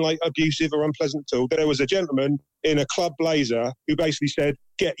 not being like abusive or unpleasant at all. There was a gentleman in a club blazer who basically said,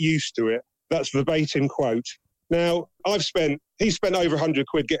 get used to it. That's verbatim quote. Now, he spent over 100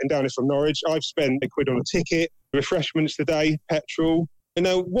 quid getting down here from Norwich. I've spent £1 on a ticket, refreshments today, petrol.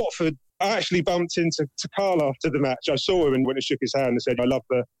 Watford, I actually bumped into Carl after the match. I saw him and went and shook his hand and said, I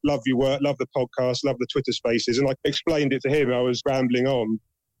love your work, love the podcast, love the Twitter spaces. And I explained it to him. I was rambling on.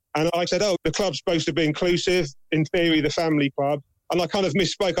 And I said, the club's supposed to be inclusive. In theory, the family club. And I kind of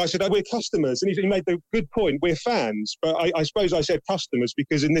misspoke. I said, we're customers. And he made the good point. We're fans. But I suppose I said customers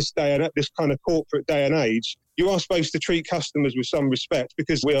because in this day and this kind of corporate day and age, you are supposed to treat customers with some respect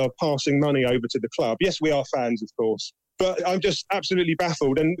because we are passing money over to the club. Yes, we are fans, of course. But I'm just absolutely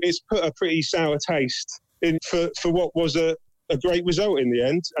baffled. And it's put a pretty sour taste in for what was a great result in the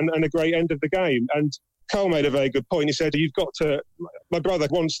end and a great end of the game. And Carl made a very good point. He said, my brother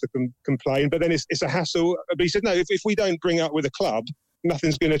wants to complain, but then it's a hassle. But he said, no, if we don't bring up with a club,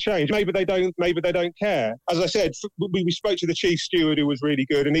 nothing's going to change. Maybe they don't care. As I said, we spoke to the chief steward who was really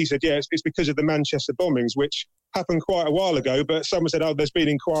good, and he said, yeah, it's because of the Manchester bombings, which happened quite a while ago, but someone said, there's been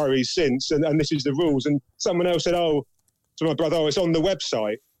inquiries since, and this is the rules. And someone else said, to my brother, it's on the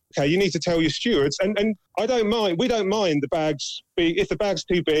website. Okay, you need to tell your stewards. And we don't mind the bags. If the bag's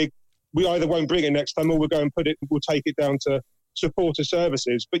too big, we either won't bring it next time or we'll take it down to supporter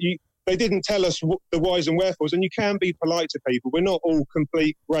services. But they didn't tell us the whys and wherefores, and you can be polite to people. We're not all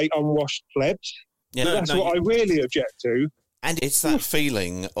complete, great, unwashed plebs. Yeah, that's what I really object to. And it's that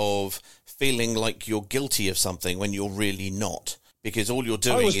feeling like you're guilty of something when you're really not, because all you're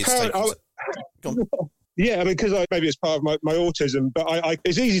doing is taking... Yeah, because maybe it's part of my autism, but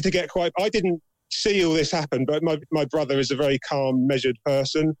it's easy to get quite... I didn't see all this happen, but my brother is a very calm, measured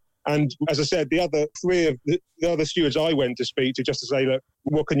person. And as I said, the other three of the other stewards I went to speak to just to say, look,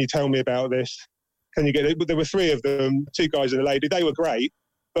 what can you tell me about this? Can you get it? There were three of them, two guys and a lady. They were great,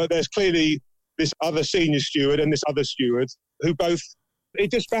 but there's clearly this other senior steward and this other steward who both, it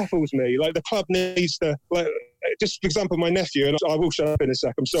just baffles me. Like the club needs to, just for example, my nephew, and I will shut up in a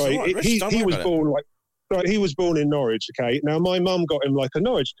sec, I'm sorry, he was born he was born in Norwich, okay? Now, my mum got him like a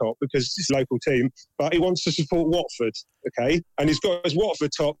Norwich top because it's his local team, but he wants to support Watford, okay? And he's got his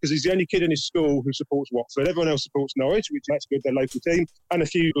Watford top because he's the only kid in his school who supports Watford. Everyone else supports Norwich, which that's good, their local team, and a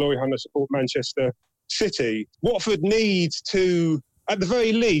few glory hunters support Manchester City. Watford needs to, at the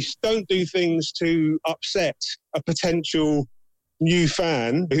very least, don't do things to upset a potential new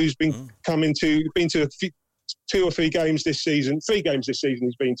fan who's been been to two or three games this season. 3 games this season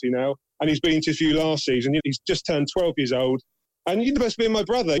he's been to now, and he's been to a few last season. He's just turned 12 years old. And you're supposed to be my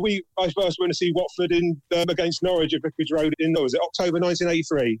brother. I first went to see Watford against Norwich at Vicarage Road in October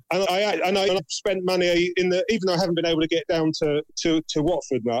 1983. And I spent money even though I haven't been able to get down to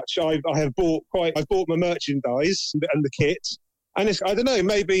Watford much. I've bought my merchandise and the kit. And I don't know,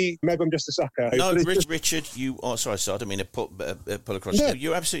 maybe I'm just a sucker. No, Richard, you are sorry, I didn't mean to pull across. Yeah.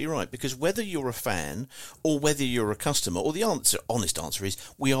 You're absolutely right, because whether you're a fan or whether you're a customer, or the honest answer is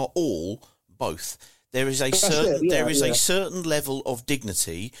we are all both. There is a certain level of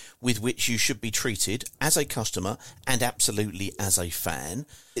dignity with which you should be treated as a customer and absolutely as a fan.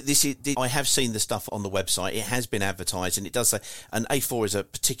 I have seen the stuff on the website. It has been advertised, and it does say an A4 is a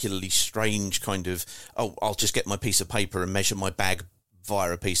particularly strange kind of, I'll just get my piece of paper and measure my bag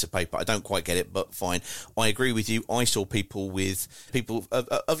via a piece of paper. I don't quite get it, but fine. I agree with you. I saw people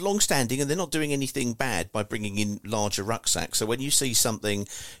of long standing, and they're not doing anything bad by bringing in larger rucksacks. So when you see something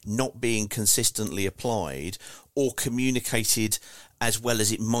not being consistently applied or communicated as well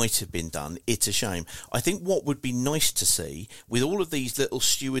as it might have been done, it's a shame. I think what would be nice to see with all of these little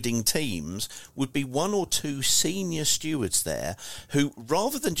stewarding teams would be one or two senior stewards there who,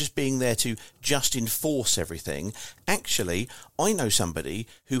 rather than just being there to just enforce everything, actually, I know somebody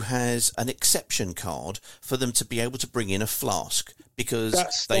who has an exception card for them to be able to bring in a flask. Because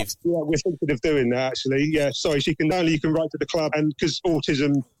we're thinking of doing that, actually. Yeah, sorry, you can write to the club, and because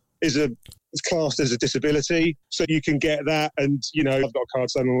autism is classed as a disability, so you can get that. And I've got a card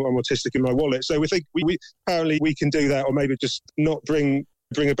saying I'm autistic in my wallet, so we think we apparently we can do that, or maybe just not bring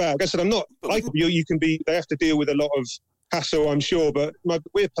a bag. Like I said, I'm not like you can be. They have to deal with a lot of hassle, I'm sure, but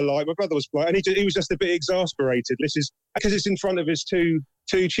we're polite. My brother was polite, and he was just a bit exasperated. This is because it's in front of his two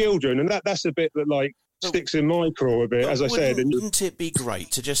children, and that's a bit that sticks in my craw a bit, as I said. Wouldn't it be great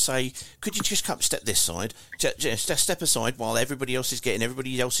to just say, could you just step this side, just step aside while everybody else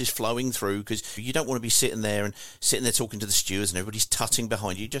is flowing through, because you don't want to be sitting there talking to the stewards and everybody's tutting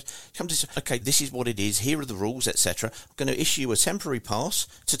behind you. Just come to, okay, this is what it is, here are the rules, etc. I'm going to issue a temporary pass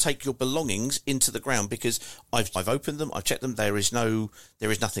to take your belongings into the ground, because I've opened them, I've checked them, there is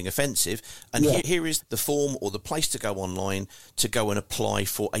nothing offensive, and here is the form or the place to go online to go and apply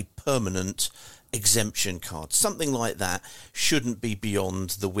for a permanent exemption card. Something like that shouldn't be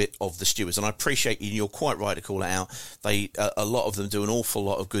beyond the wit of the stewards. And I appreciate you, you're quite right to call it out. A lot of them do an awful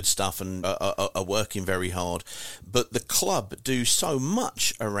lot of good stuff and are working very hard. But the club do so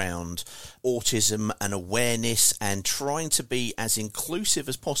much around autism and awareness and trying to be as inclusive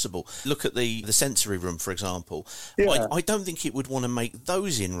as possible. Look at the sensory room, for example. Yeah. I don't think it would want to make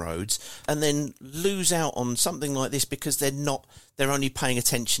those inroads and then lose out on something like this because they're only paying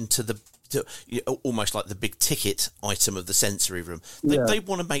attention to almost like the big ticket item of the sensory room. They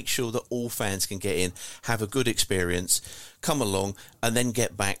want to make sure that all fans can get in, have a good experience, come along, and then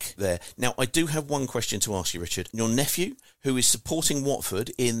get back there. Now, I do have one question to ask you, Richard. Your nephew, who is supporting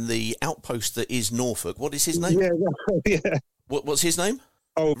Watford in the outpost that is Norfolk, what is his name? Yeah. What's his name?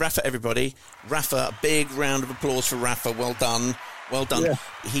 Oh, Rafa, everybody. Rafa, a big round of applause for Rafa. Well done. Well done. Yeah.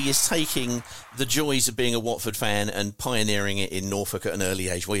 He is taking the joys of being a Watford fan and pioneering it in Norfolk at an early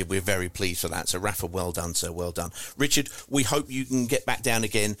age. We're very pleased for that. So, Rafa, well done, sir. Well done. Richard, we hope you can get back down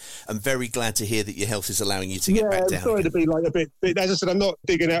again. I'm very glad to hear that your health is allowing you to get back down. Sorry to be a bit, as I said, I'm not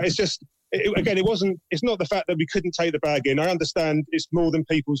digging out. It's just, it's not the fact that we couldn't take the bag in. I understand it's more than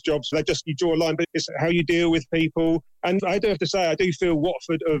people's jobs. You draw a line, but it's how you deal with people. And I do have to say, I do feel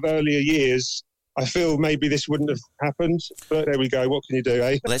Watford of earlier years, I feel maybe this wouldn't have happened, but there we go. What can you do,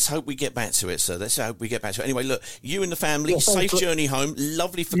 eh? Let's hope we get back to it, sir. Let's hope we get back to it. Anyway, look, you and the family, safe journey home.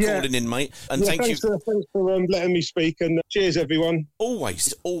 Lovely for calling in, mate. And thank you. Thanks for letting me speak, and cheers, everyone.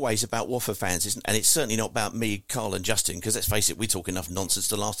 Always about Watford fans, and it's certainly not about me, Carl and Justin, because let's face it, we talk enough nonsense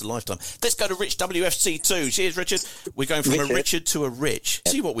to last a lifetime. Let's go to Rich WFC2. Cheers, Richard. We're going from a Richard to a Rich.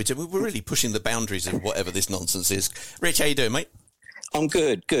 See what we're doing? We're really pushing the boundaries of whatever this nonsense is. Rich, how you doing, mate? I'm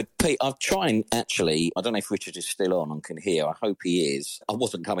good. Pete, I'm trying, actually, I don't know if Richard is still on and can hear. I hope he is. I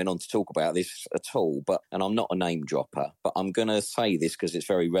wasn't coming on to talk about this at all, and I'm not a name dropper, but I'm going to say this because it's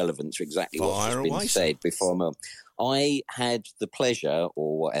very relevant to exactly what's been said before I'm on. I had the pleasure,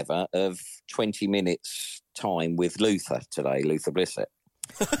 or whatever, of 20 minutes time with Luther today, Luther Blissett.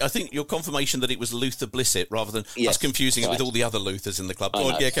 I think your confirmation that it was Luther Blissett rather than us confusing it with all the other Luthers in the club.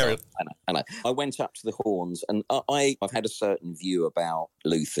 Carry on. I know. I went up to the Horns, and I've had a certain view about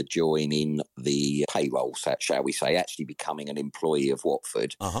Luther joining the payroll, shall we say, actually becoming an employee of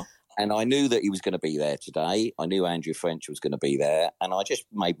Watford. Uh-huh. And I knew that he was going to be there today. I knew Andrew French was going to be there. And I just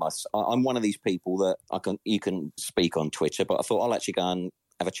I'm one of these people that you can speak on Twitter, but I thought I'll actually go and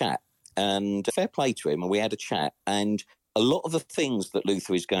have a chat. And fair play to him. And we had a chat. And a lot of the things that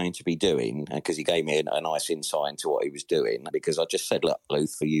Luther is going to be doing, because he gave me a nice insight into what he was doing, because I just said, look,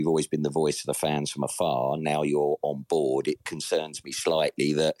 Luther, you've always been the voice of the fans from afar. Now you're on board. It concerns me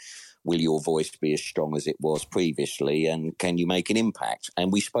slightly that will your voice be as strong as it was previously, and can you make an impact?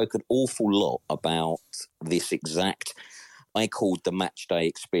 And we spoke an awful lot about this exact I called the match day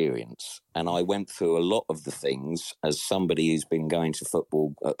experience. And I went through a lot of the things as somebody who's been going to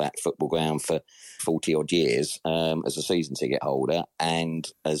football at that football ground for 40 odd years as a season ticket holder, and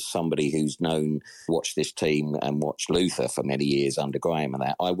as somebody who's watched this team and watched Luther for many years under Graham and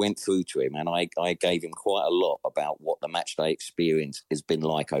that. I went through to him and I gave him quite a lot about what the match day experience has been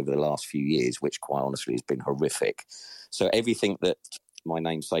like over the last few years, which quite honestly has been horrific. So everything that my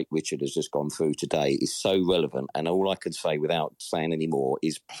namesake Richard has just gone through today is so relevant, and all I can say without saying any more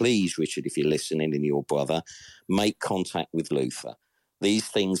is, please, Richard, if you're listening and your brother, make contact with Luther. These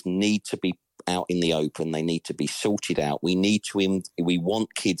things need to be out in the open. They need to be sorted out. We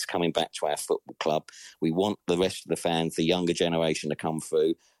want kids coming back to our football club. We want the rest of the fans, the younger generation, to come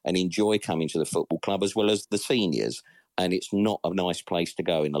through and enjoy coming to the football club, as well as the seniors. And it's not a nice place to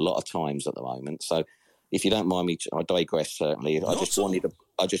go in a lot of times at the moment. So if you don't mind me, I digress, certainly. I just wanted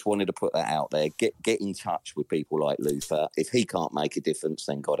to put that out there. Get in touch with people like Luther. If he can't make a difference,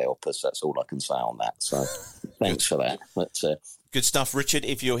 then God help us. That's all I can say on that. So thanks for that. But, good stuff, Richard.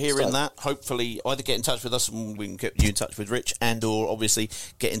 If you're hearing that, hopefully either get in touch with us and we can get you in touch with Rich, and or obviously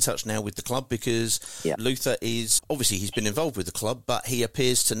get in touch now with the club, because Luther is, obviously he's been involved with the club, but he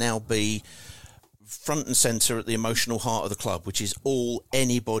appears to now be front and centre at the emotional heart of the club, which is all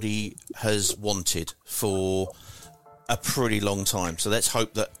anybody has wanted for a pretty long time. So let's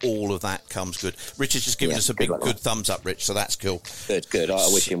hope that all of that comes good. Richard's just given us a good thumbs up, Rich, so that's cool. Good. I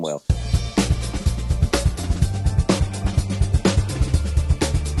wish him well.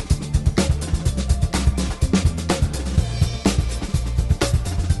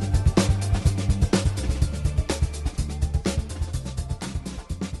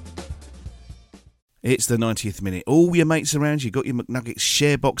 It's the 90th minute. All your mates around, you got your McNuggets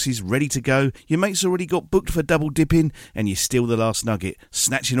share boxes ready to go. Your mates already got booked for double dipping, and you steal the last nugget,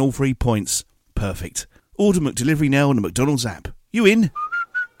 snatching all 3 points. Perfect. Order McDelivery now on the McDonald's app. You in?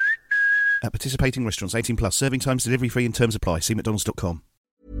 At participating restaurants, 18 plus, serving times, delivery free, and terms apply. See mcdonalds.com.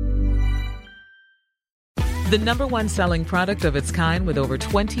 The #1 selling product of its kind with over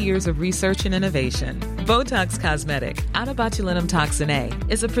 20 years of research and innovation. Botox Cosmetic, out of botulinum toxin A,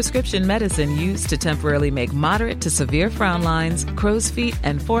 is a prescription medicine used to temporarily make moderate to severe frown lines, crow's feet,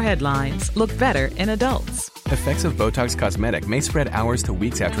 and forehead lines look better in adults. Effects of Botox Cosmetic may spread hours to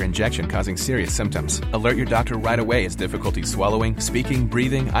weeks after injection, causing serious symptoms. Alert your doctor right away as difficulty swallowing, speaking,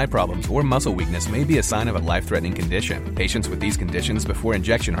 breathing, eye problems, or muscle weakness may be a sign of a life-threatening condition. Patients with these conditions before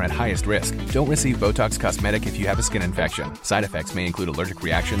injection are at highest risk. Don't receive Botox Cosmetic if you have a skin infection. Side effects may include allergic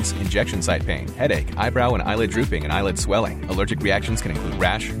reactions, injection site pain, headache, eyebrow and eyelid drooping, and eyelid swelling. Allergic reactions can include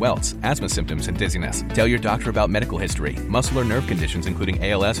rash, welts, asthma symptoms, and dizziness. Tell your doctor about medical history, muscle or nerve conditions including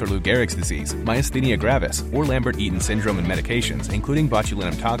ALS or Lou Gehrig's disease, myasthenia gravis, or Lambert-Eaton syndrome, and medications, including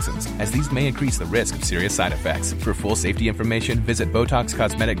botulinum toxins, as these may increase the risk of serious side effects. For full safety information, visit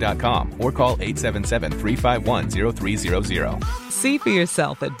BotoxCosmetic.com or call 877-351-0300. See for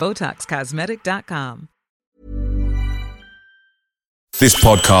yourself at BotoxCosmetic.com. This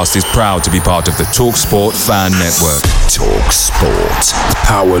podcast is proud to be part of the TalkSport Fan Network. TalkSport.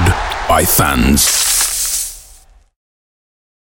 Powered by fans.